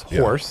a quest.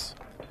 Yeah. Horse.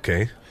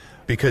 Okay.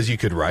 Because you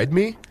could ride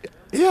me?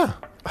 Yeah.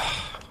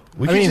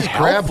 We could just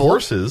grab helpful.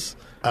 horses.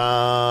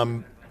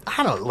 I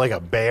don't know, like a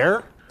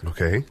bear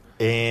Okay.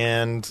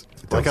 and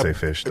Don't like say a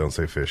fish. Don't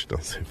say fish.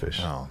 Don't say fish.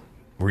 Oh.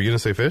 Were you going to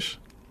say fish?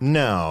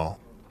 No.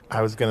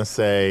 I was going to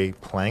say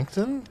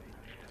plankton?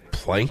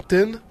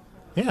 Plankton?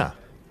 Yeah.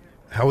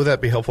 How would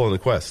that be helpful on the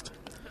quest?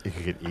 It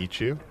could eat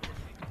you.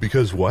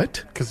 Because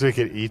what? Because we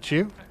could eat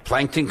you?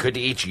 Plankton could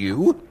eat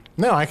you?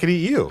 No, I could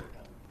eat you.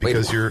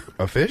 Because you're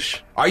a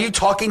fish? Are you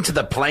talking to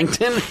the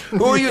plankton?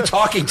 Who are you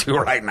talking to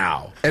right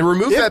now? And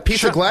remove Yeah, that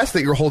piece of glass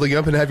that you're holding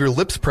up and have your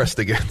lips pressed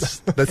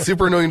against. That's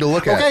super annoying to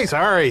look at. Okay,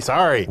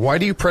 sorry. Why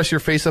do you press your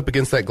face up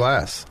against that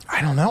glass?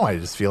 I don't know. I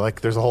just feel like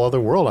there's a whole other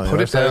world on the Put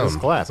other it side of down. this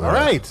glass. All All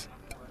right. right.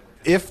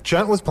 If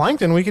Chunt was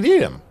plankton, we could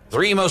eat him.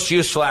 3 most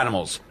useful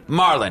animals.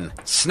 Marlin,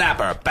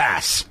 snapper,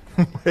 bass.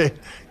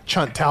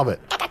 Chunt, Talbot.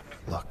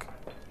 Look,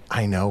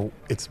 I know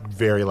it's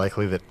very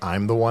likely that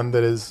I'm the one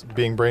that is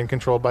being brain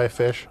controlled by a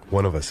fish,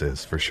 One of us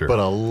is, for sure. but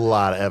a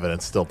lot of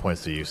evidence still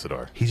points to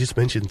Usador. he just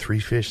mentioned 3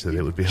 fish that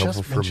it would be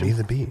helpful Just for me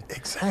mentioned- to be.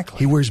 Exactly.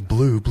 He wears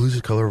blue. Blue's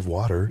the color of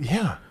water.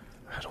 Yeah.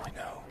 How do we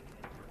know?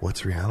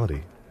 What's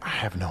reality? I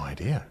have no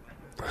idea.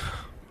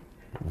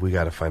 We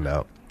got to find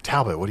out.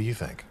 Talbot, what do you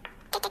think?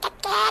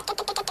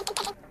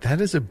 That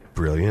is a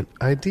brilliant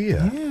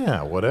idea.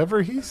 Yeah,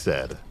 whatever he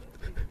said.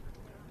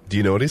 Do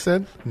you know what he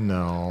said?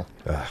 No.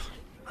 I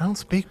don't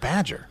speak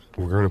Badger.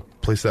 We're going to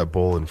place that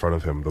bowl in front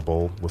of him, the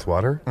bowl with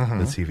water,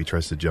 and see if he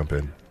tries to jump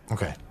in.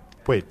 Okay.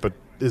 Wait, but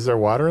is there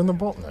water in the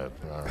bowl? No.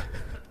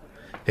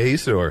 Hey,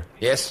 Isidore,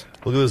 Yes,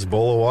 look at this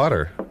bowl of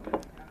water.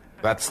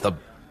 that's the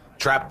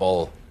trap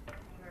bowl.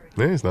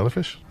 Hey, he's not a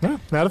fish. No,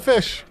 not a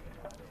fish.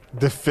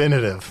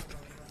 Definitive.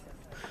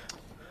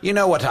 You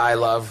know what I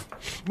love?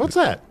 What's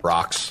that?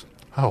 Rocks.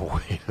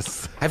 Oh, wait a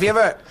second. Have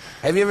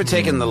you ever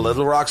taken the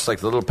little rocks, like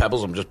the little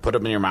pebbles, and just put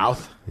them in your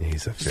mouth?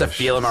 He's a fish. Just to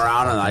feel them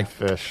around and like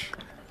Fish.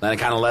 then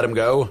kind of let them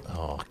go?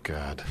 Oh,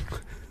 God.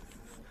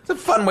 It's a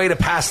fun way to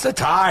pass the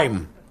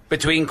time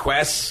between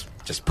quests.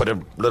 Just put a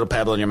little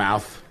pebble in your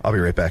mouth. I'll be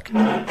right back.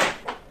 All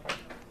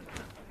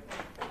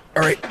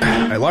right,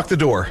 I locked the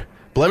door.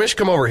 Blemish,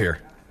 come over here.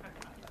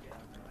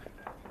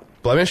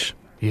 Blemish,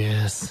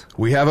 Yes.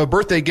 we have a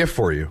birthday gift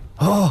for you.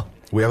 Oh,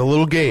 We have a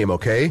little game,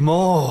 okay?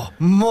 more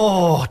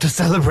to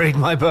celebrate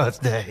my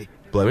birthday.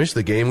 Blemish,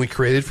 the game we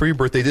created for your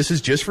birthday. This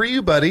is just for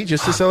you, buddy,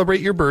 just to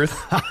celebrate your birth.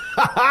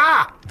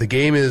 The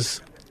game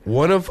is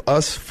one of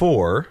us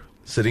 4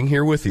 sitting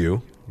here with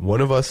you.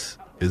 One of us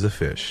is a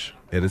fish.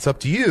 And it's up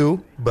to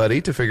you,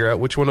 buddy, to figure out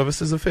which one of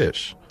us is a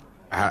fish.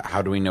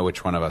 How do we know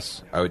which one of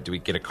us? Oh, do we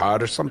get a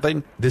card or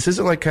something? This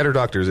isn't like Cat or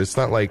Doctors. It's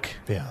not like...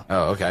 Yeah.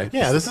 Oh, okay.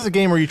 Yeah, this is a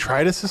game where you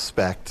try to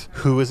suspect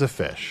who is a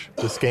fish.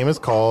 This game is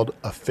called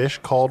A Fish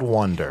Called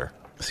Wonder.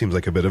 Seems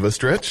like a bit of a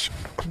stretch.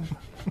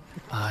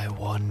 I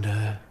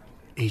wonder.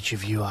 Each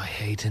of you I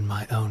hate in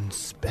my own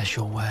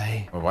special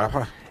way.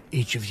 What?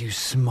 Each of you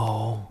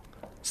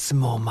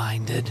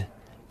small-minded,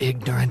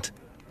 ignorant,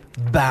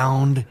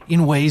 bound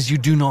in ways you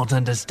do not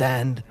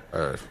understand.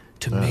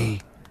 To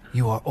me,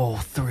 you are all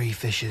 3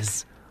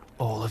 fishes.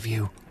 All of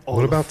you.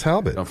 What about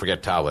Talbot? Don't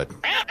forget Talbot.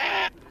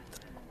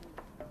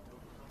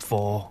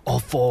 4? All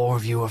 4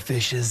 of you are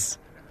fishes.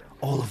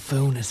 All of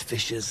Foon is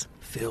fishes,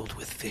 filled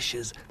with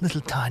fishes,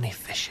 little tiny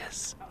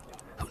fishes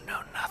who know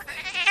nothing.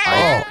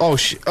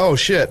 Oh,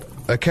 shit.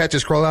 A cat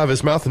just crawled out of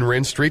his mouth and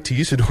ran straight to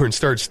Usador and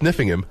started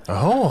sniffing him.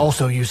 Oh.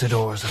 Also,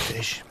 Usador is a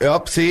fish.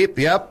 Yep, see?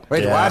 Yep.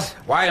 Wait, Yeah. what?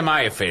 Why am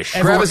I a fish?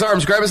 Grab his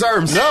arms, grab his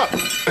arms. No.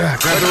 Grab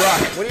the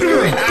rock. What are you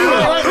doing?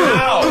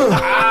 Ow!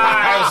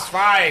 I was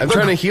fine. I'm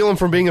trying to heal him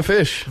from being a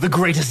fish. The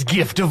greatest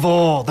gift of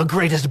all, the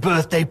greatest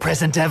birthday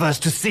present ever is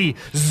to see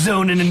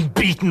Zonin and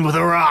beaten with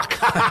a rock.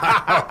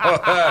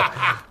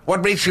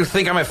 What makes you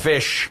think I'm a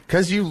fish?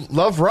 Because you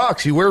love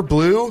rocks. You wear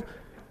blue.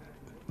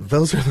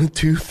 Those are the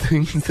 2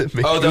 things that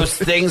make Oh, you those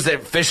things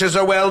that fishes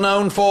are well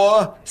known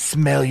for?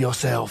 Smell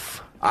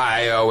yourself.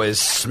 I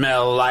always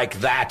smell like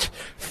that.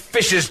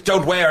 Fishes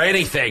don't wear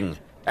anything.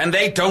 And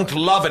they don't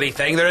love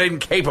anything. They're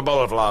incapable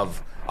of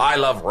love. I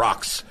love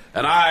rocks.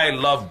 And I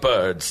love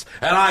birds.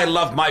 And I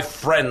love my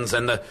friends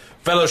and the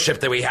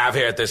fellowship that we have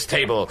here at this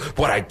table.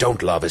 What I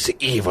don't love is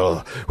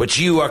evil, which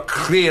you are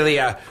clearly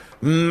a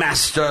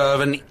master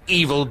of an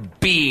evil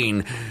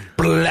being,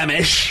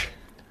 Blemish.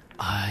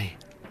 I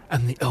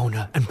am the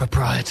owner and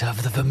proprietor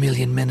of the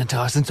Vermilion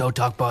Minotaur since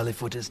Otok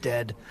Barleyfoot is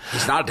dead.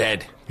 He's not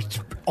dead. He's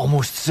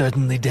almost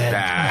certainly dead.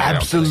 I don't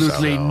think so,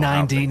 Absolutely no. I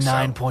don't think so.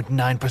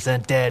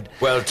 99.9% dead.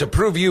 Well, to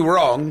prove you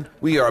wrong,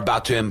 we are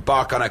about to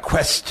embark on a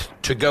quest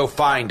to go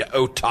find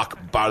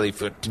Otok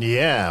Barleyfoot.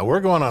 Yeah, we're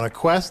going on a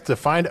quest to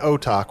find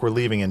Otok. We're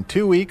leaving in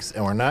 2 weeks,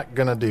 and we're not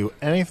going to do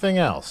anything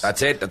else.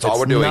 That's it. That's all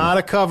we're doing. It's not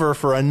a cover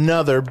for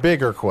another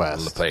bigger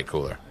quest. Let's play it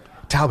cooler.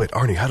 Talbot,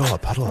 Arnie, huddle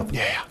up.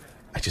 Yeah.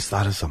 I just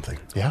thought of something.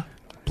 Yeah?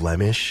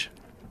 Blemish.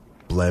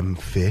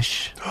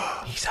 Blemfish.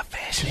 He's a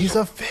fish. He's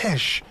a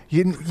fish.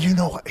 You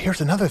know,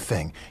 here's another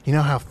thing. You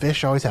know how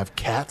fish always have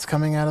cats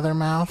coming out of their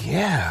mouth?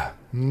 Yeah.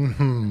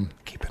 Mm-hmm.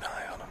 Keep an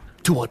eye on him.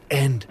 To what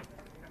end?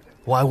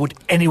 Why would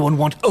anyone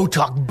want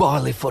Otok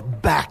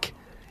Barleyfoot back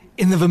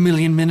in the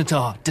Vermilion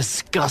Minotaur?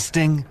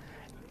 Disgusting,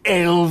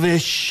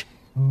 elvish,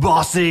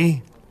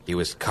 bossy, He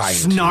was kind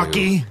snarky. to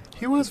you.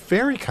 He was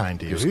very kind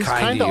to you. was He was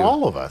kind kind to to you.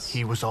 all of us.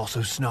 He was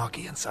also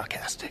snarky and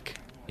sarcastic.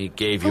 He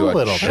gave you A a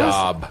little bit.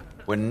 job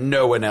when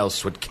no one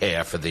else would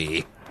care for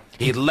thee.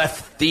 He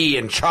left thee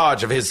in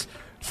charge of his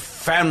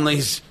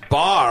family's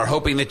bar,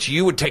 hoping that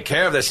you would take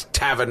care of this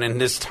tavern in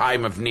this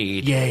time of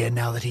need. Yea, and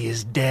now that he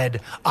is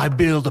dead, I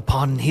build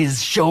upon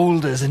his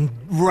shoulders and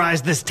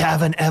rise this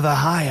tavern ever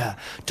higher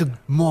to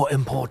more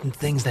important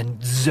things than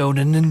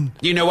Zonin.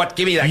 You know what?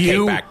 Give me that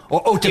You cake back.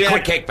 or Otok- Give me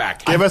that cake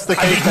back. Give us the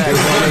cake back.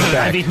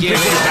 I've eaten Give it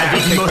back.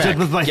 I've eaten most of it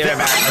with my Give it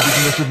back. I've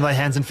eaten most with my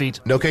hands and feet.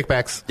 No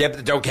kickbacks.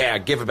 Yep, don't care.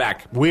 Give it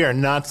back. We are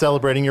not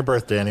celebrating your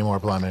birthday anymore,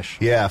 Blemish.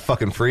 Yeah,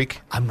 fucking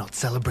freak. I'm not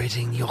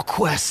celebrating your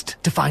quest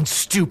to find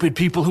stupid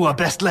people who are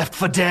best left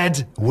for dead.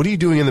 What are you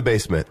doing in the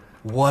basement?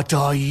 What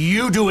are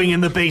you doing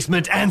in the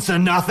basement? Answer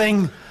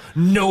nothing.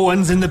 No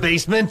one's in the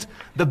basement.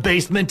 The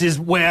basement is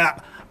where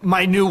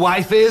my new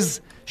wife is.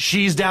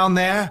 She's down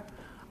there.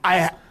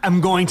 I am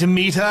going to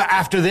meet her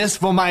after this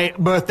for my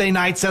birthday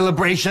night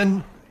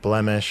celebration.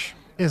 Blemish,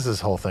 is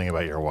this whole thing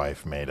about your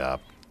wife made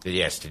up?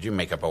 Yes, did you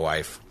make up a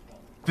wife?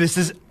 This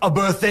is a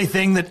birthday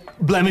thing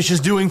that Blemish is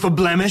doing for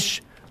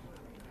Blemish.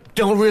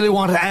 Don't really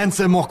want to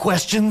answer more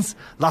questions.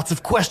 Lots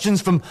of questions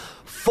from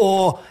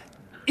 4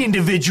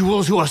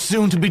 individuals who are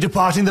soon to be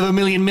departing the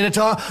Vermilion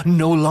Minotaur,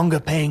 no longer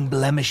paying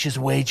Blemish's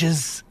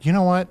wages. You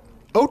know what?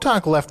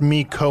 Otok left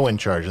me in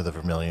charge of the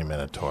Vermilion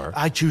Minotaur.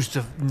 I choose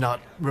to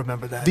not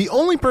remember that. The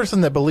only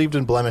person that believed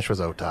in Blemish was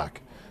Otok.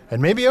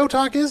 And maybe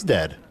Otok is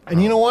dead.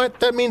 And you know what?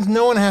 That means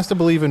no one has to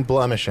believe in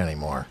Blemish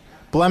anymore.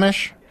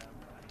 Blemish,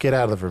 get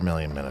out of the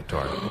Vermilion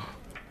Minotaur.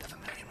 The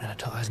Vermilion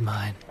Minotaur is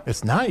mine.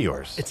 It's not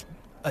yours. It's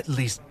at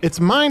least It's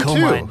mine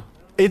Co-mine. too.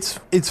 It's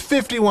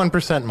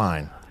 51%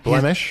 mine.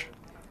 Blemish,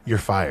 you're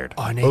fired.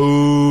 Arnie.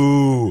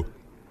 Ooh.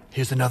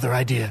 Here's another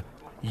idea.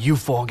 You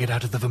 4 get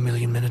out of the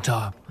Vermilion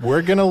Minotaur.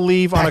 We're gonna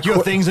leave on Pack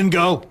your things and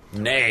go.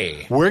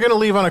 Nay. We're gonna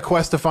leave on a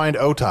quest to find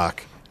Otok,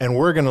 and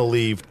we're gonna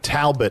leave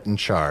Talbot in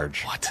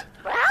charge. What?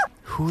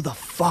 Who the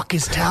fuck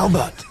is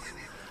Talbot?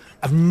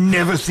 I've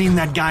never seen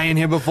that guy in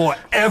here before,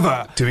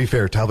 ever. To be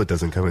fair, Talbot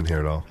doesn't come in here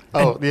at all.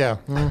 Oh yeah.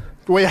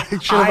 Wait,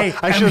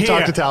 I should have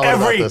talked to Talbot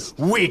about this.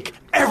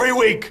 Every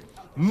week.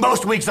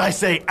 Most weeks I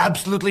say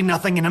absolutely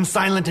nothing and I'm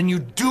silent and you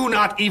do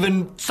not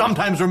even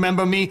sometimes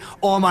remember me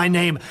or my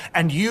name.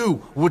 And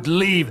you would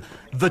leave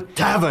the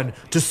tavern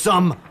to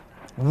some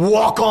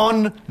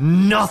walk-on,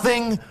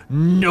 nothing,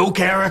 no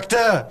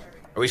character.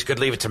 We could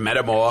leave it to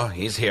Metamore.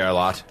 He's here a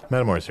lot.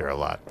 Metamore's here a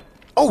lot.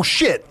 Oh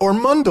shit! Or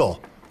Mundle.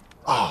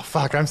 Oh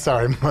fuck! I'm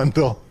sorry,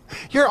 Mundle.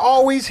 You're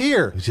always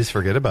here. We just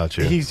forget about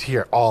you. He's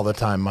here all the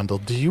time,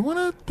 Mundle. Do you want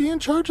to be in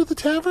charge of the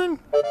tavern?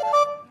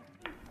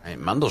 Hey,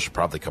 Mundle should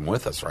probably come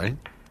with us, right?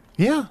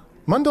 Yeah,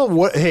 Mundle.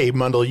 What? Hey,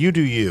 Mundle, you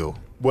do you.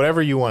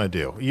 Whatever you want to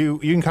do. You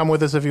can come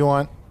with us if you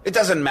want. It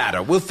doesn't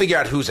matter. We'll figure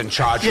out who's in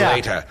charge Yeah.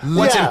 later.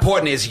 What's Yeah.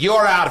 important is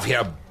you're out of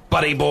here,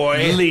 buddy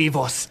boy. Leave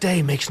or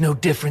stay makes no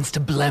difference to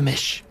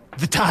Blemish.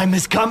 The time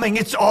is coming.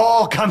 It's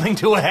all coming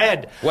to a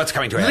head. What's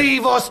coming to a head?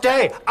 Leave or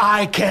stay.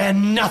 I care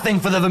nothing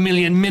for the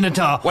Vermilion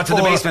Minotaur. What's in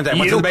the Or basement then?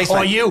 What's in you, the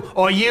basement?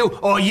 Or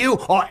you,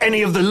 or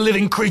any of the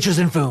living creatures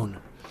in Foon.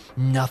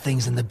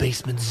 Nothing's in the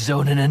basement,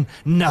 Zonin,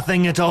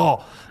 nothing at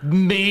all.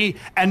 Me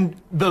and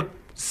the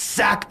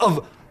sack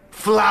of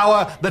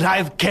flour that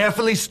I've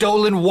carefully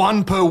stolen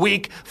 1 per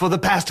week for the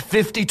past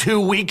 52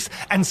 weeks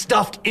and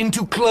stuffed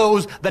into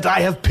clothes that I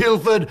have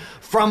pilfered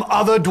from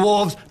other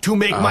dwarves to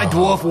make my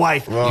dwarf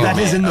wife. That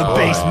is in the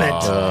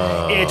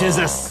basement. It is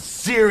a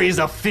series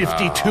of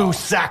 52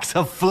 sacks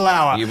of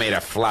flour. You made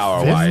a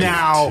flower wife.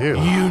 Now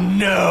 52. you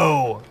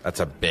know. That's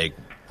a big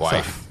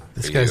wife.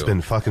 This for guy's you.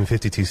 been fucking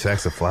 52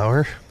 sacks of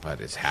flour. What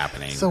is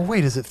happening? So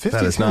wait, is it 52?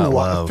 That is not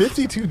love.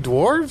 52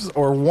 dwarves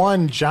or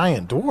 1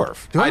 giant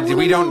dwarf? Do I we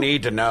really don't know?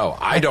 need to know.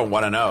 I don't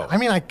want to know. I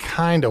mean, I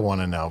kind of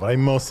want to know, but I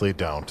mostly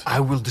don't. I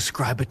will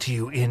describe it to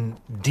you in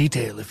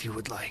detail if you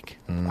would like.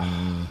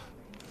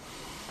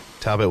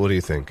 Talbot, what do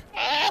you think?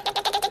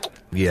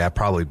 Yeah,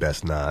 probably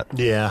best not.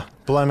 Yeah,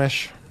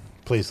 Blemish,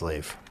 please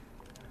leave.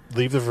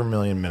 Leave the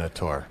Vermilion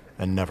Minotaur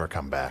and never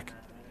come back.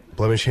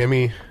 Blemish, hand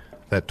me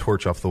that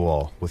torch off the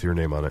wall with your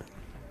name on it.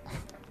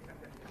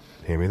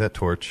 Hand me that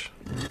torch.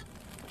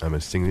 I'm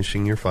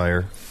extinguishing your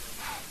fire.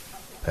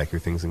 Pack your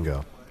things and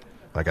go.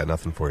 I got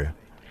nothing for you.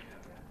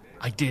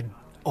 I did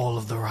all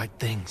of the right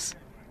things.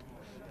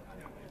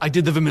 I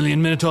did the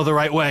Vermilion Minotaur the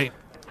right way.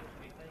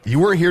 You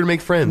weren't here to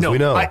make friends, No, we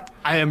know.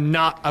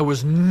 I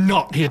was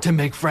not here to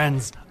make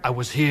friends. I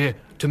was here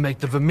to make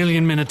the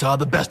Vermilion Minotaur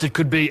the best it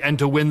could be and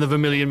to win the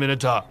Vermilion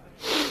Minotaur.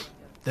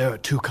 There are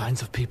two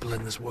kinds of people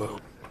in this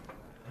world.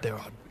 There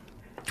are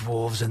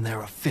dwarves and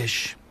there are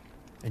fish.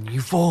 And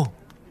you four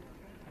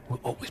will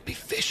always be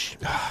fish.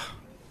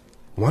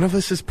 One of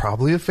us is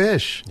probably a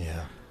fish.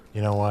 Yeah.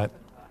 You know what?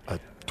 A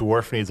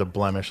dwarf needs a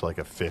blemish like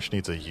a fish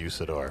needs a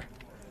Usador.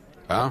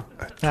 Huh?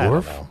 I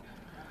don't Dwarf?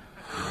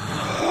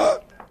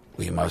 know.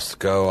 We must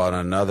go on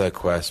another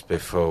quest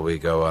before we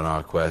go on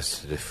our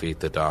quest to defeat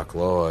the Dark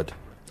Lord.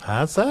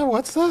 What's that?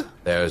 What's that?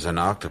 There's an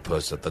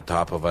octopus at the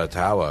top of our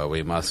tower.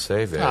 We must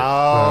save it.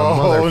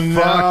 Oh,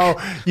 no. motherfuck.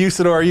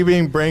 Usador, are you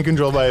being brain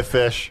controlled by a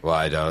fish? Well,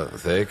 I don't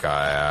think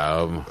I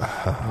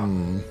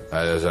am.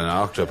 There's an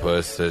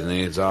octopus that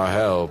needs our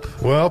help.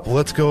 Well,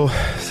 let's go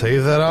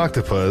save that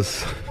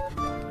octopus.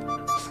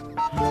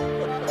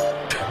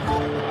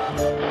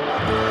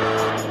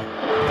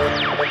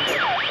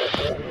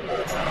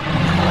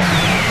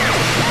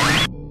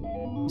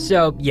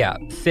 So, yeah,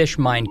 fish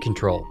mind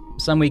control.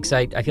 Some weeks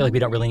I feel like we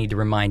don't really need to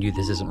remind you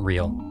this isn't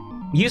real.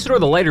 Usador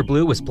the Lighter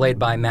Blue was played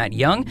by Matt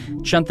Young,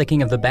 Chunt the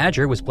King of the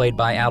Badger was played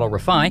by Adal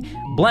Rafai,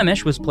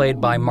 Blemish was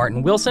played by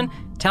Martin Wilson,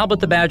 Talbot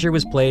the Badger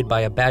was played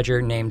by a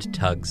badger named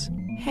Tugs.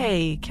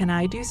 Hey, can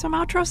I do some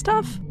outro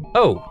stuff?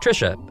 Oh,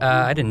 Trisha,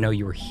 I didn't know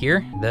you were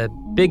here. The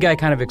big guy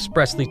kind of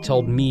expressly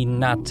told me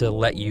not to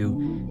let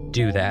you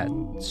do that,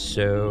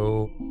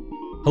 so...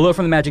 Hello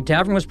from the Magic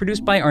Tavern was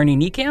produced by Arnie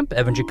Niekamp,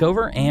 Evan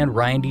Jacover, and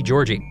Ryan D.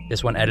 Georgie.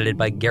 This one edited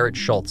by Garrett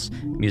Schultz.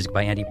 Music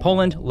by Andy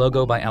Poland,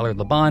 logo by Allard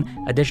Laban,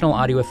 additional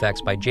audio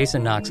effects by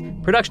Jason Knox,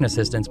 production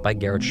assistance by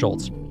Garrett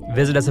Schultz.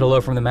 Visit us at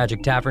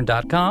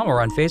hellofromthemagictavern.com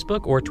or on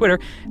Facebook or Twitter.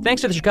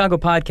 Thanks to the Chicago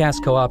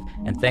Podcast Co-op,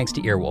 and thanks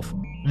to Earwolf.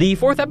 The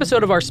fourth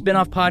episode of our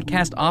spin-off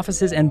podcast,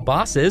 Offices and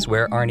Bosses,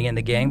 where Arnie and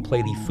the gang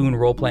play the Foon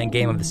role-playing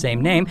game of the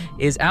same name,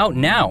 is out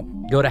now.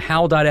 Go to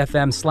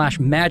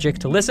howl.fm/magic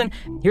to listen.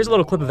 Here's a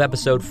little clip of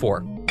episode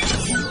 4.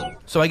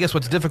 So I guess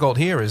what's difficult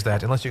here is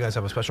that unless you guys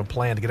have a special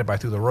plan to get it by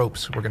through the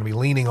ropes, we're going to be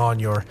leaning on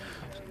your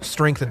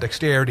strength and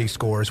dexterity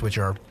scores, which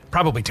are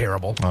probably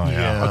terrible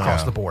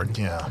across the board.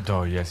 Yeah.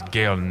 Oh, yes.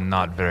 Gale,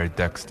 not very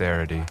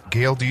dexterity.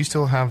 Gale, do you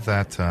still have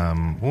that,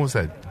 what was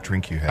that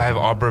drink you had? I have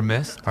Arbor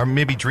Mist. Or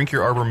maybe drink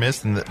your Arbor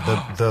Mist, and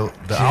the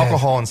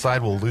alcohol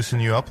inside will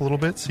loosen you up a little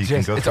bit, so you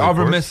can go it's through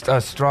Arbor the Mist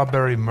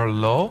Strawberry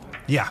Merlot.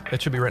 Yeah,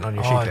 it should be written on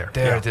your sheet there.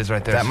 There it is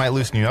right there. That might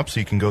loosen you up so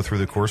you can go through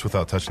the course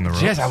without touching the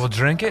ropes. Yes, I will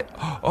drink it.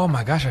 Oh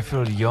my gosh, I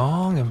feel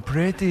young and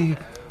pretty.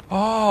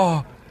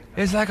 Oh,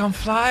 it's like I'm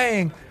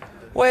flying.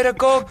 Way to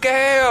go,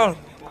 Gale!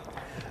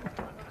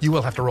 You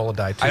will have to roll a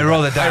die, too. I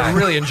roll a die. I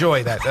really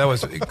enjoy that. That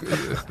was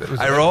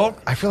I rolled?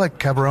 I feel like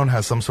Cabaron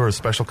has some sort of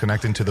special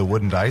connecting to the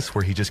wooden dice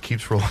where he just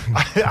keeps rolling.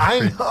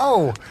 I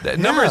know. The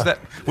numbers that...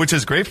 Which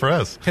is great for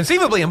us.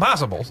 Conceivably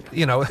impossible.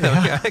 You know,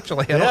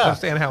 actually, I don't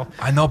understand how...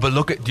 I know, but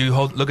look at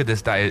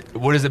this die.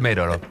 What is it made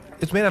out of?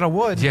 It's made out of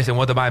wood. Yes, and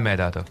what am I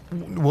made out of?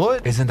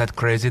 Wood? Isn't that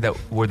crazy that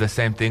we're the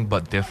same thing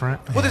but different?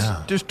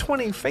 Well, there's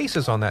 20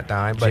 faces on that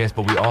die, but... Yes,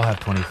 but we all have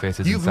 20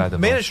 faces inside of us.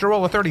 You've managed to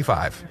roll a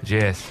 35.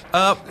 Yes.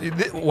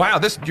 Wow,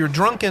 your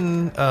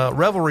drunken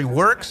revelry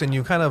works, and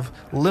you kind of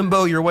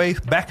limbo your way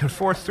back and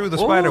forth through the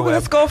spider web.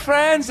 Let's go,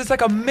 friends. It's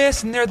like a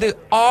mist near the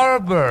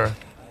arbor,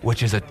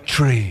 which is a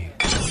tree.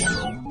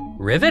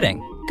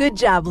 Riveting. Good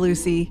job,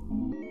 Lucy.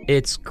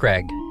 It's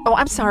Craig. Oh,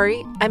 I'm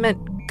sorry. I meant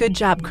good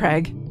job,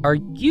 Craig. Are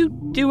you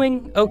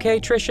doing okay,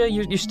 Trisha?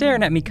 You're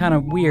staring at me kind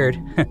of weird.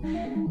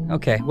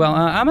 Okay, well,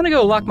 I'm going to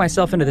go lock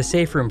myself into the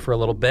safe room for a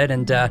little bit,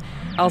 and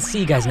I'll see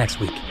you guys next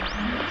week.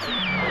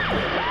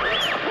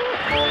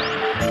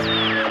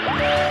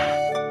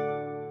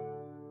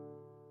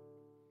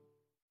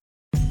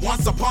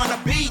 Once upon a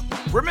beat.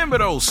 Remember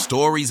those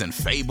stories and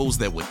fables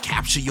that would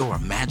capture your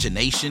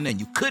imagination and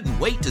you couldn't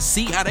wait to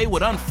see how they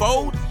would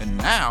unfold? And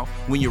now,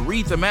 when you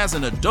read them as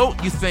an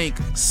adult, you think,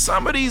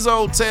 some of these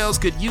old tales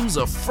could use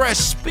a fresh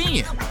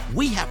spin.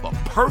 We have a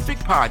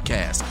perfect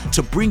podcast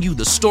to bring you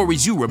the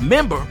stories you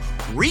remember,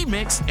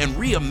 remix, and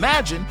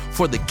reimagine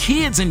for the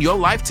kids in your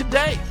life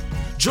today.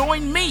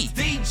 Join me,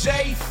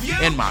 DJ Few,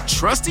 and my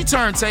trusty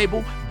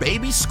turntable,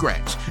 Baby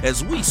Scratch,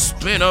 as we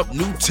spin up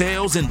new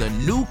tales in the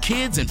New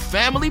Kids and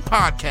Family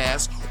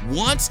podcast,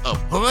 Once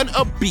Upon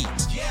a Beat.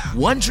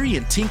 Wondery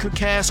and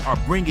Tinkercast are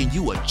bringing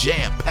you a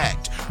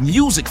jam-packed,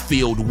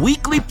 music-filled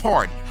weekly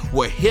party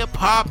where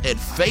hip-hop and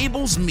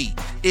fables meet.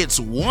 It's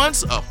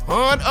Once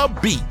Upon a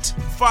Beat.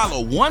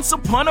 Follow Once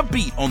Upon a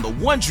Beat on the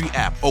Wondery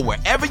app or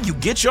wherever you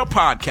get your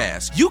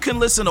podcasts. You can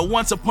listen to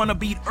Once Upon a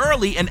Beat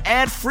early and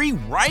ad-free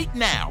right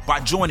now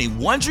by joining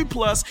Wondery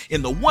Plus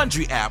in the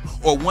Wondery app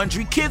or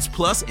Wondery Kids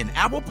Plus in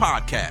Apple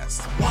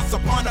Podcasts. Once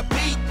Upon a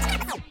Beat.